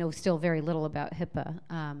bioethics, and I know still very little about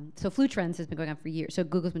HIPAA. So Flu Trends has been going on for years. So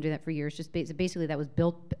Google's been doing that for years. Just basically that was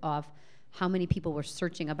built off how many people were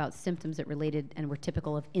searching about symptoms that related and were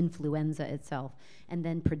typical of influenza itself, and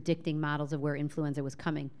then predicting models of where influenza was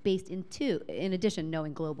coming, based in addition,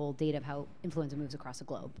 knowing global data of how influenza moves across the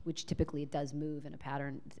globe, which typically it does move in a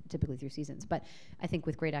pattern, typically through seasons. But I think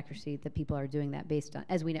with great accuracy that people are doing that based on,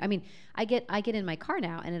 as we know, I mean, I get in my car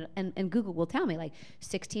now, and Google will tell me like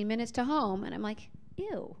 16 minutes to home, and I'm like,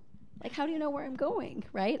 ew. Like, how do you know where I'm going,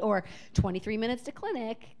 right? Or 23 minutes to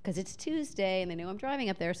clinic, because it's Tuesday, and they know I'm driving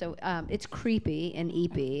up there. So it's creepy and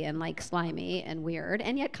eepy and, like, slimy and weird,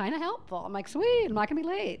 and yet kind of helpful. I'm like, sweet, I'm not going to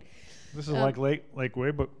be late. This is like Lake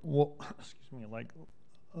Wobegon,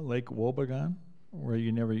 where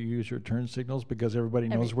you never use your turn signals because everybody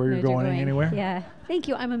knows where you're going anywhere. Yeah. Thank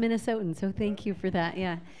you. I'm a Minnesotan, so thank you for that.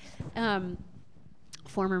 Yeah.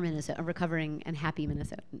 Former Minnesota, a recovering and happy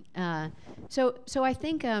Minnesotan. So I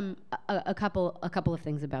think a couple of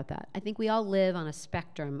things about that. I think we all live on a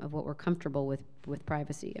spectrum of what we're comfortable with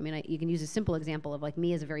privacy. I mean, you can use a simple example of like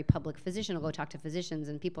me as a very public physician. I'll go talk to physicians,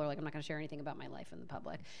 and people are like, I'm not going to share anything about my life in the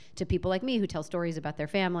public. To people like me who tell stories about their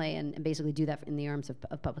family and basically do that in the arms of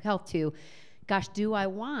public health. To, gosh, do I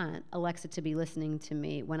want Alexa to be listening to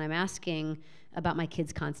me when I'm asking about my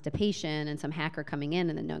kid's constipation, and some hacker coming in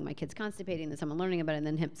and then knowing my kid's constipating, and then someone learning about it, and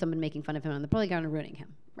then someone making fun of him on the playground and ruining him,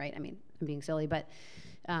 right? I mean, I'm being silly, but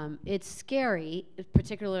it's scary,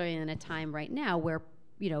 particularly in a time right now where,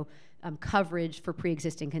 coverage for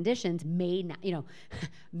pre-existing conditions may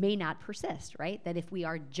not persist, right? That if we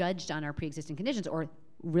are judged on our pre-existing conditions, or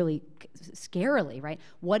really scarily, right?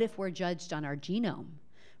 What if we're judged on our genome?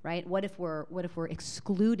 Right? What if we're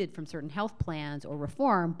excluded from certain health plans or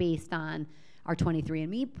reform based on our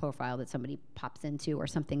 23andMe profile that somebody pops into, or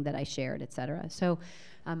something that I shared, et cetera? So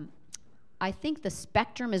I think the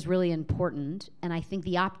spectrum is really important, and I think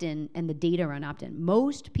the opt-in and the data around opt-in.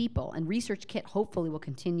 Most people, and ResearchKit hopefully will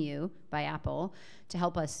continue by Apple to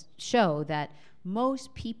help us show that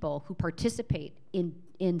most people who participate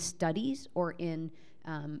in studies or in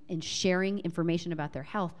sharing information about their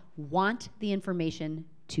health want the information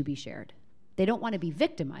to be shared. They don't want to be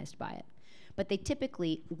victimized by it, but they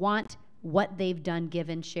typically want what they've done,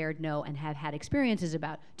 given, shared, know, and have had experiences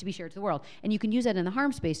about to be shared to the world. And you can use that in the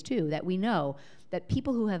harm space too, that we know that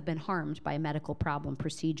people who have been harmed by a medical problem,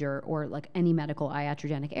 procedure, or like any medical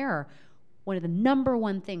iatrogenic error, one of the number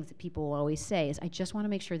one things that people will always say is, I just want to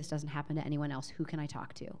make sure this doesn't happen to anyone else. Who can I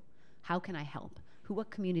talk to? How can I help?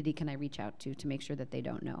 What community can I reach out to make sure that they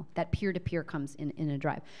don't know? That peer-to-peer comes in a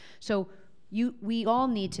drive. So we all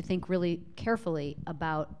need to think really carefully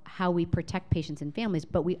about how we protect patients and families,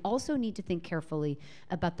 but we also need to think carefully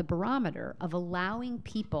about the barometer of allowing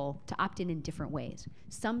people to opt in different ways.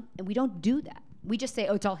 And we don't do that. We just say,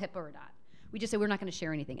 oh, it's all HIPAA or not. We just say we're not going to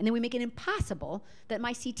share anything. And then we make it impossible that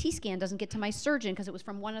my CT scan doesn't get to my surgeon because it was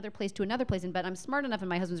from one other place to another place. But I'm smart enough, and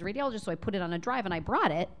my husband's a radiologist, so I put it on a drive and I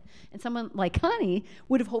brought it. And someone like Connie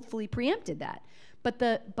would have hopefully preempted that.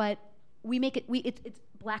 But we make it, it's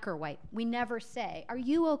black or white. We never say, are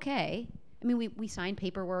you okay? I mean, we sign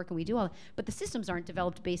paperwork and we do all that, but the systems aren't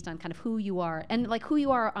developed based on kind of who you are. And like who you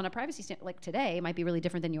are on a privacy standpoint, like today, might be really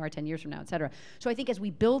different than you are 10 years from now, et cetera. So I think as we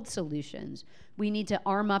build solutions, we need to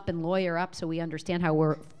arm up and lawyer up so we understand how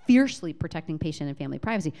we're fiercely protecting patient and family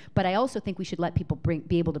privacy. But I also think we should let people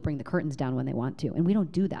be able to bring the curtains down when they want to, and we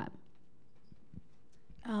don't do that.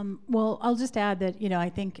 Well, I'll just add that, I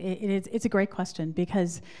think it's a great question,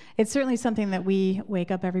 because it's certainly something that we wake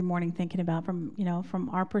up every morning thinking about from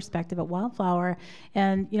our perspective at Wildflower.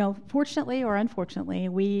 And, fortunately or unfortunately,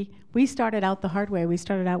 we started out the hard way. We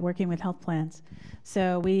started out working with health plans.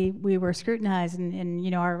 So we were scrutinized,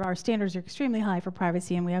 and our standards are extremely high for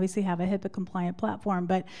privacy, and we obviously have a HIPAA compliant platform.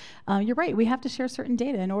 But you're right, we have to share certain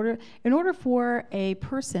data in order for a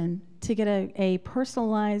person to get a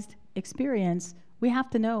personalized experience, we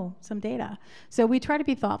have to know some data. So we try to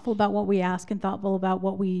be thoughtful about what we ask and thoughtful about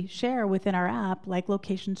what we share within our app, like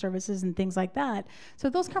location services and things like that. So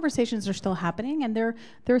those conversations are still happening, and they're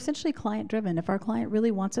essentially client-driven. If our client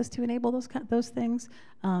really wants us to enable those things,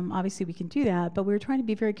 obviously we can do that. But we're trying to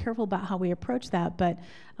be very careful about how we approach that. But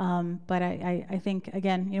I think,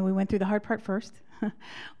 again, we went through the hard part first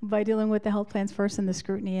by dealing with the health plans first and the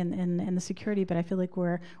scrutiny and the security. But I feel like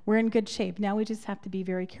we're in good shape. Now we just have to be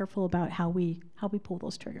very careful about how we pull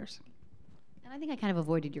those triggers. And I think I kind of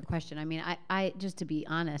avoided your question. I mean, I just to be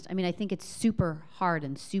honest, I mean, I think it's super hard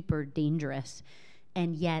and super dangerous,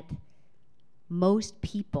 and yet most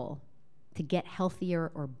people, to get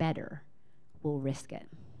healthier or better, will risk it.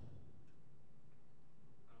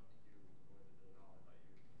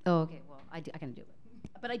 Oh, okay. Well, I can do it.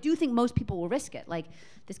 But I do think most people will risk it. Like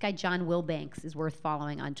this guy, John Wilbanks, is worth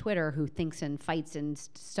following on Twitter, who thinks and fights and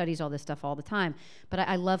studies all this stuff all the time. But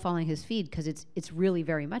I love following his feed because it's really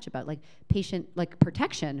very much about like patient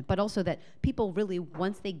protection, but also that people really,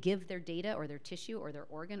 once they give their data or their tissue or their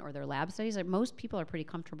organ or their lab studies, like most people are pretty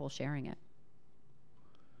comfortable sharing it.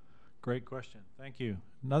 Great question. Thank you.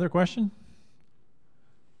 Another question?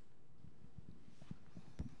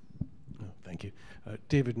 Thank you.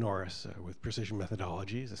 David Norris with Precision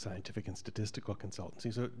Methodologies, a scientific and statistical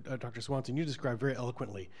consultancy. So, Dr. Swanson, you described very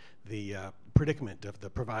eloquently the predicament of the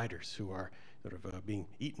providers who are sort of being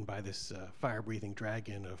eaten by this fire-breathing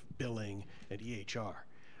dragon of billing and EHR,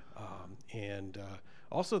 and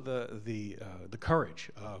also the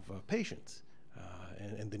courage of patients.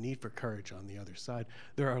 And the need for courage on the other side.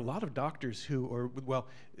 There are a lot of doctors who,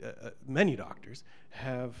 many doctors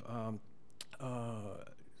have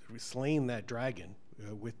slain that dragon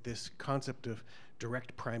with this concept of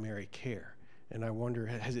direct primary care. And I wonder,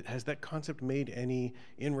 has that concept made any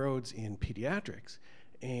inroads in pediatrics?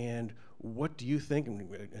 And what do you think,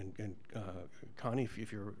 and Connie,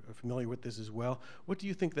 if you're familiar with this as well, what do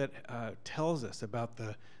you think that tells us about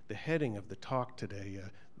the heading of the talk today,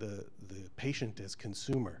 the patient as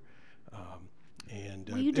consumer?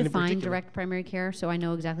 Will you define direct primary care so I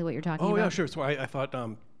know exactly what you're talking about? Oh, yeah, sure. So I thought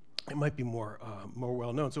it might be more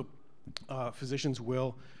well known. So physicians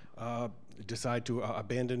will decide to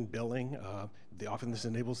abandon billing. Often this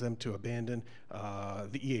enables them to abandon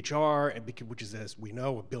the EHR, which is, as we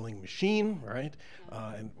know, a billing machine, right?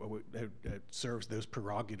 And it serves those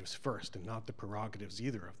prerogatives first, and not the prerogatives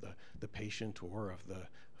either of the patient or of the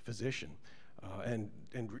physician. And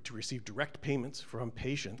to receive direct payments from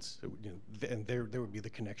patients, and there would be the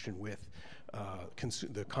connection with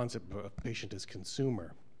the concept of patient as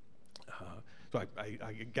consumer. So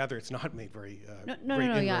I gather it's not made very No.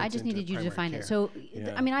 Yeah, I just needed you to define it. So,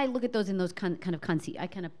 yeah. I mean, I look at those in those I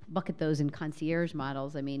kind of bucket those in concierge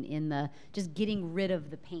models. I mean, in the just getting rid of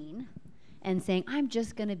the pain and saying, I'm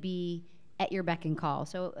just going to be at your beck and call.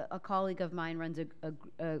 So a colleague of mine runs a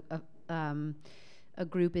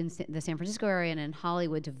group in the San Francisco area and in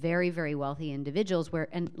Hollywood to very, very wealthy individuals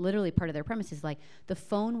and literally part of their premise is like, the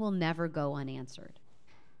phone will never go unanswered.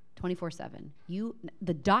 24/7.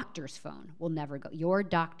 The doctor's phone will never go. Your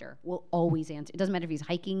doctor will always answer. It doesn't matter if he's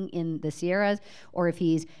hiking in the Sierras or if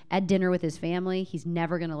he's at dinner with his family. He's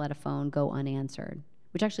never going to let a phone go unanswered,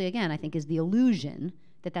 which actually, again, I think is the illusion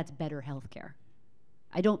that that's better healthcare.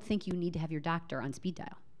 I don't think you need to have your doctor on speed dial.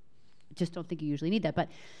 I just don't think you usually need that. But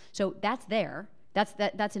so that's there.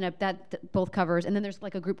 That both covers. And then there's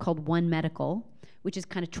like a group called One Medical, which has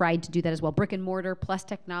kind of tried to do that as well. Brick and mortar plus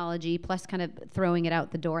technology plus kind of throwing it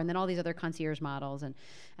out the door, and then all these other concierge models. And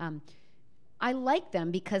I like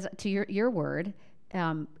them because, to your word,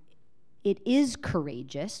 it is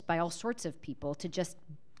courageous by all sorts of people to just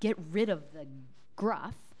get rid of the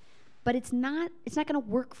gruff, but it's not going to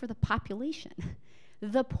work for the population.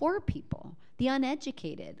 The poor people, the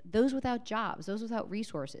uneducated, those without jobs, those without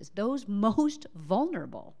resources, those most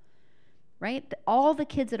vulnerable, right? All the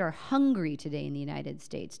kids that are hungry today in the United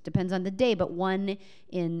States, depends on the day, but one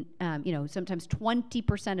in, sometimes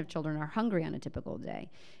 20% of children are hungry on a typical day.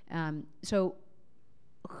 So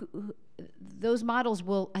those models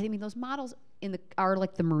are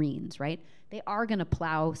like the Marines, right? They are going to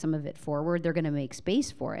plow some of it forward. They're going to make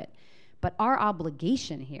space for it. But our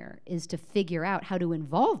obligation here is to figure out how to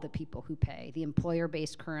involve the people who pay, the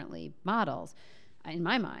employer-based currently models, in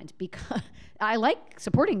my mind, because I like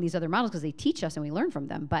supporting these other models because they teach us and we learn from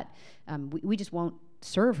them, but we just won't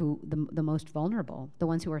serve the most vulnerable, the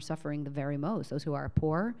ones who are suffering the very most, those who are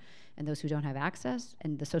poor and those who don't have access,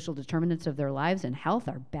 and the social determinants of their lives and health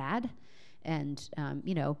are bad. And,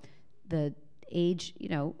 the age,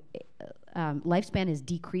 lifespan is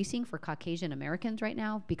decreasing for Caucasian Americans right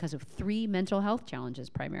now because of 3 mental health challenges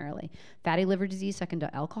primarily: fatty liver disease, second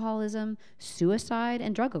to alcoholism, suicide,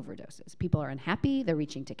 and drug overdoses. People are unhappy, they're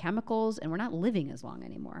reaching to chemicals, and we're not living as long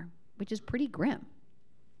anymore, which is pretty grim.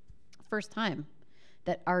 First time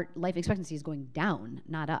that our life expectancy is going down,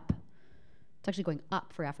 not up. It's actually going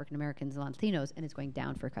up for African Americans and Latinos, and it's going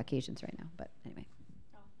down for Caucasians right now. But anyway.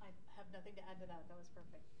 I have nothing to add to that. That was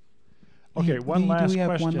perfect. Okay, one last Do we have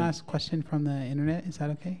question. one last question from the internet? Is that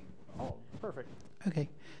okay? Oh, perfect. Okay.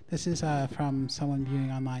 This is from someone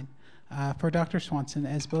viewing online. For Dr. Swanson,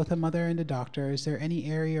 as both a mother and a doctor, is there any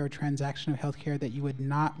area or transaction of healthcare that you would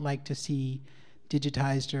not like to see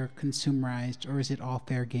digitized or consumerized, or is it all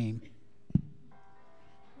fair game?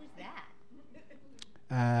 Who's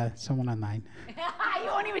that? Someone online. You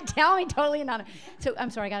won't even tell me. Totally anonymous. So I'm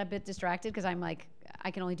sorry, I got a bit distracted because I'm like, I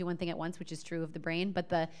can only do one thing at once, which is true of the brain. But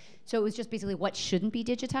so it was just basically what shouldn't be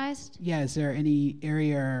digitized. Yeah, is there any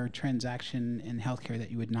area or transaction in healthcare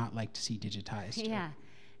that you would not like to see digitized? Yeah.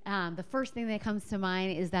 The first thing that comes to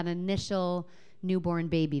mind is that initial newborn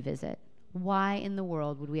baby visit. Why in the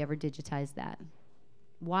world would we ever digitize that?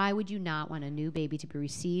 Why would you not want a new baby to be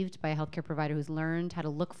received by a healthcare provider who's learned how to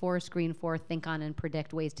look for, screen for, think on, and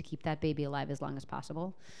predict ways to keep that baby alive as long as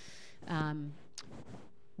possible?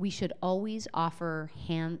 We should always offer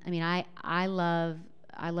I love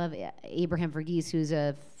Abraham Verghese, who's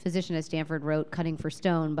a physician at Stanford, wrote Cutting for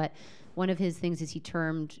Stone, but one of his things is he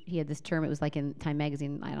had this term, it was like in Time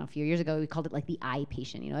magazine, I don't know, a few years ago, he called it like the eye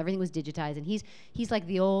patient. Everything was digitized, and he's like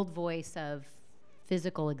the old voice of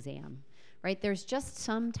physical exam, right? There's just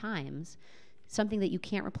sometimes something that you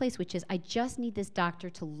can't replace, which is I just need this doctor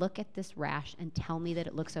to look at this rash and tell me that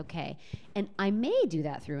it looks okay. And I may do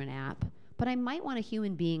that through an app, but I might want a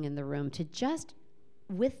human being in the room to just,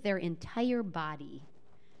 with their entire body,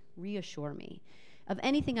 reassure me of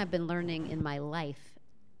anything I've been learning in my life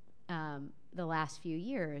the last few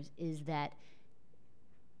years is that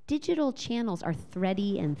digital channels are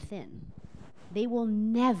thready and thin. They will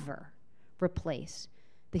never replace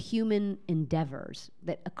the human endeavors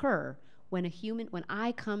that occur when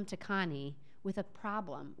I come to Connie with a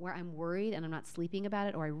problem where I'm worried and I'm not sleeping about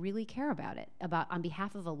it, or I really care about it, on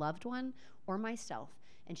behalf of a loved one or myself.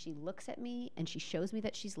 And she looks at me and she shows me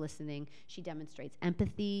that she's listening. She demonstrates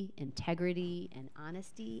empathy, integrity, and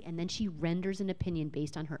honesty, and then she renders an opinion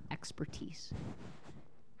based on her expertise.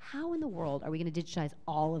 How in the world are we going to digitize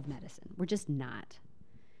all of medicine? We're just not.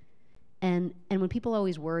 And when people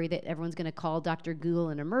always worry that everyone's going to call Dr. Google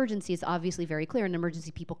an emergency, it's obviously very clear. In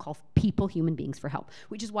emergency, people call human beings for help,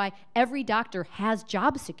 which is why every doctor has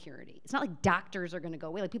job security. It's not like doctors are going to go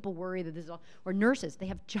away. Like people worry that this is all, or nurses, they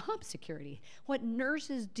have job security. What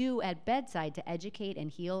nurses do at bedside to educate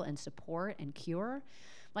and heal and support and cure,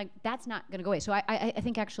 like that's not going to go away. So I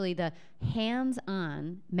think actually the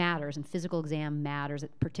hands-on matters and physical exam matters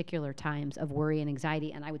at particular times of worry and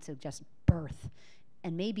anxiety, and I would suggest birth.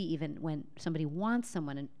 And maybe even when somebody wants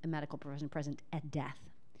someone in a medical profession present at death.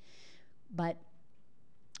 But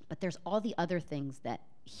there's all the other things that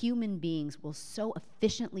human beings will so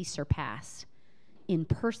efficiently surpass in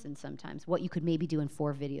person sometimes, what you could maybe do in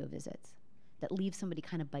 4 video visits, that leave somebody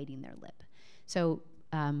kind of biting their lip. So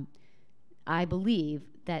I believe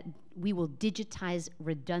that we will digitize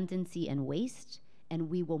redundancy and waste, and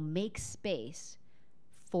we will make space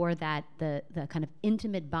for that, the kind of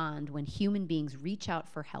intimate bond when human beings reach out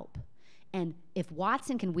for help. And if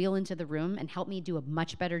Watson can wheel into the room and help me do a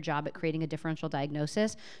much better job at creating a differential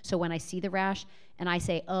diagnosis, so when I see the rash and I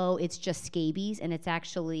say, oh, it's just scabies, and it's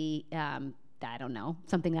actually, I don't know,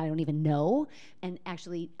 something that I don't even know, and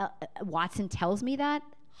actually Watson tells me that,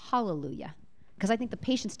 hallelujah. Because I think the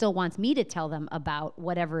patient still wants me to tell them about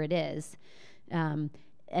whatever it is, and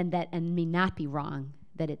me not be wrong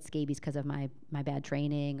that it's scabies because of my bad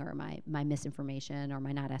training or my misinformation or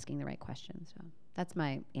my not asking the right questions. So that's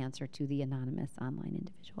my answer to the anonymous online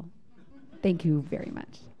individual. Thank you very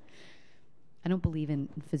much. I don't believe in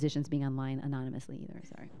physicians being online anonymously either,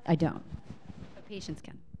 sorry. I don't. But patients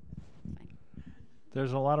can. Fine.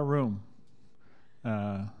 There's a lot of room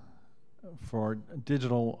for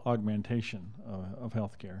digital augmentation of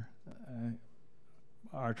healthcare.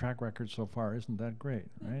 Our track record so far isn't that great,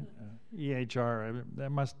 right? EHR, that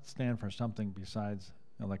must stand for something besides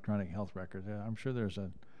electronic health records. I'm sure there's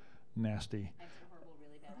a nasty,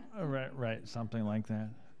 right, something like that.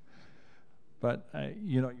 But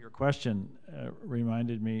your question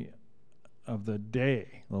reminded me of the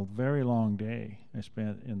very long day I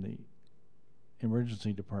spent in the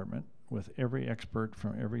emergency department with every expert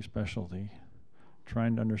from every specialty,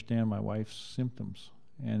 trying to understand my wife's symptoms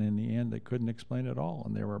And in the end, they couldn't explain it all,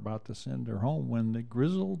 and they were about to send her home when the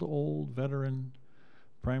grizzled old veteran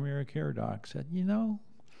primary care doc said, you know,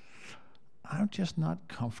 I'm just not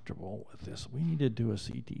comfortable with this. We need to do a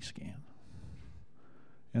CT scan.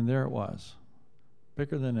 And there it was,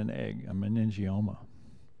 bigger than an egg, a meningioma.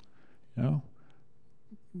 You know,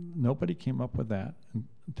 nobody came up with that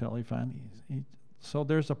until he finally. So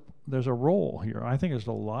there's a role here. I think there's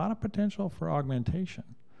a lot of potential for augmentation,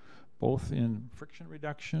 both in friction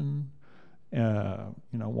reduction. You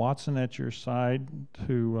know, Watson at your side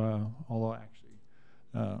to, although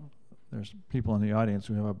actually there's people in the audience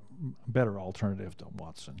who have a better alternative to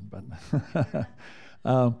Watson, but.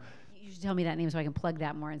 You should tell me that name so I can plug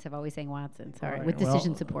that more instead of always saying Watson. Sorry, Right, with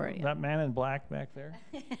decision well, support. Yeah. That man in black back there.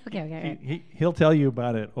 Okay. He'll tell you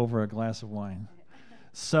about it over a glass of wine.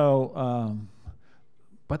 So,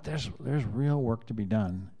 but there's real work to be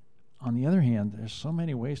done. On the other hand, there's so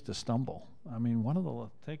many ways to stumble. I mean, one of the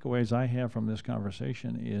takeaways I have from this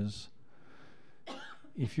conversation is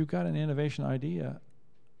if you've got an innovation idea,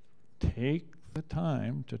 take the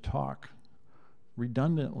time to talk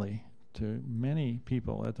redundantly to many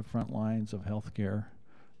people at the front lines of healthcare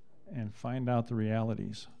and find out the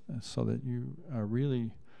realities so that you are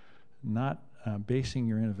really not basing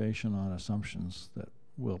your innovation on assumptions that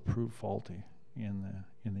will prove faulty in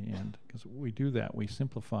the end. Because we do that, we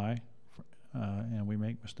simplify and we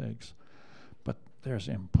make mistakes. But there's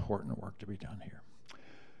important work to be done here.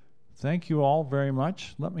 Thank you all very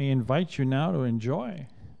much. Let me invite you now to enjoy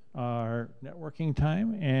our networking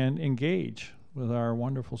time and engage with our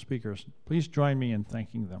wonderful speakers. Please join me in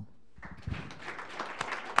thanking them.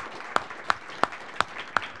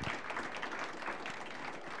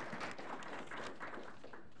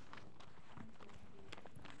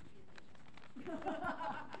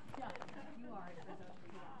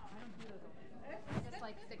 Just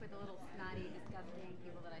like stick with the little snotty, disgusting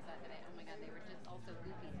people that I saw today. Oh my God, they were just all so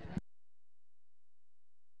goofy today.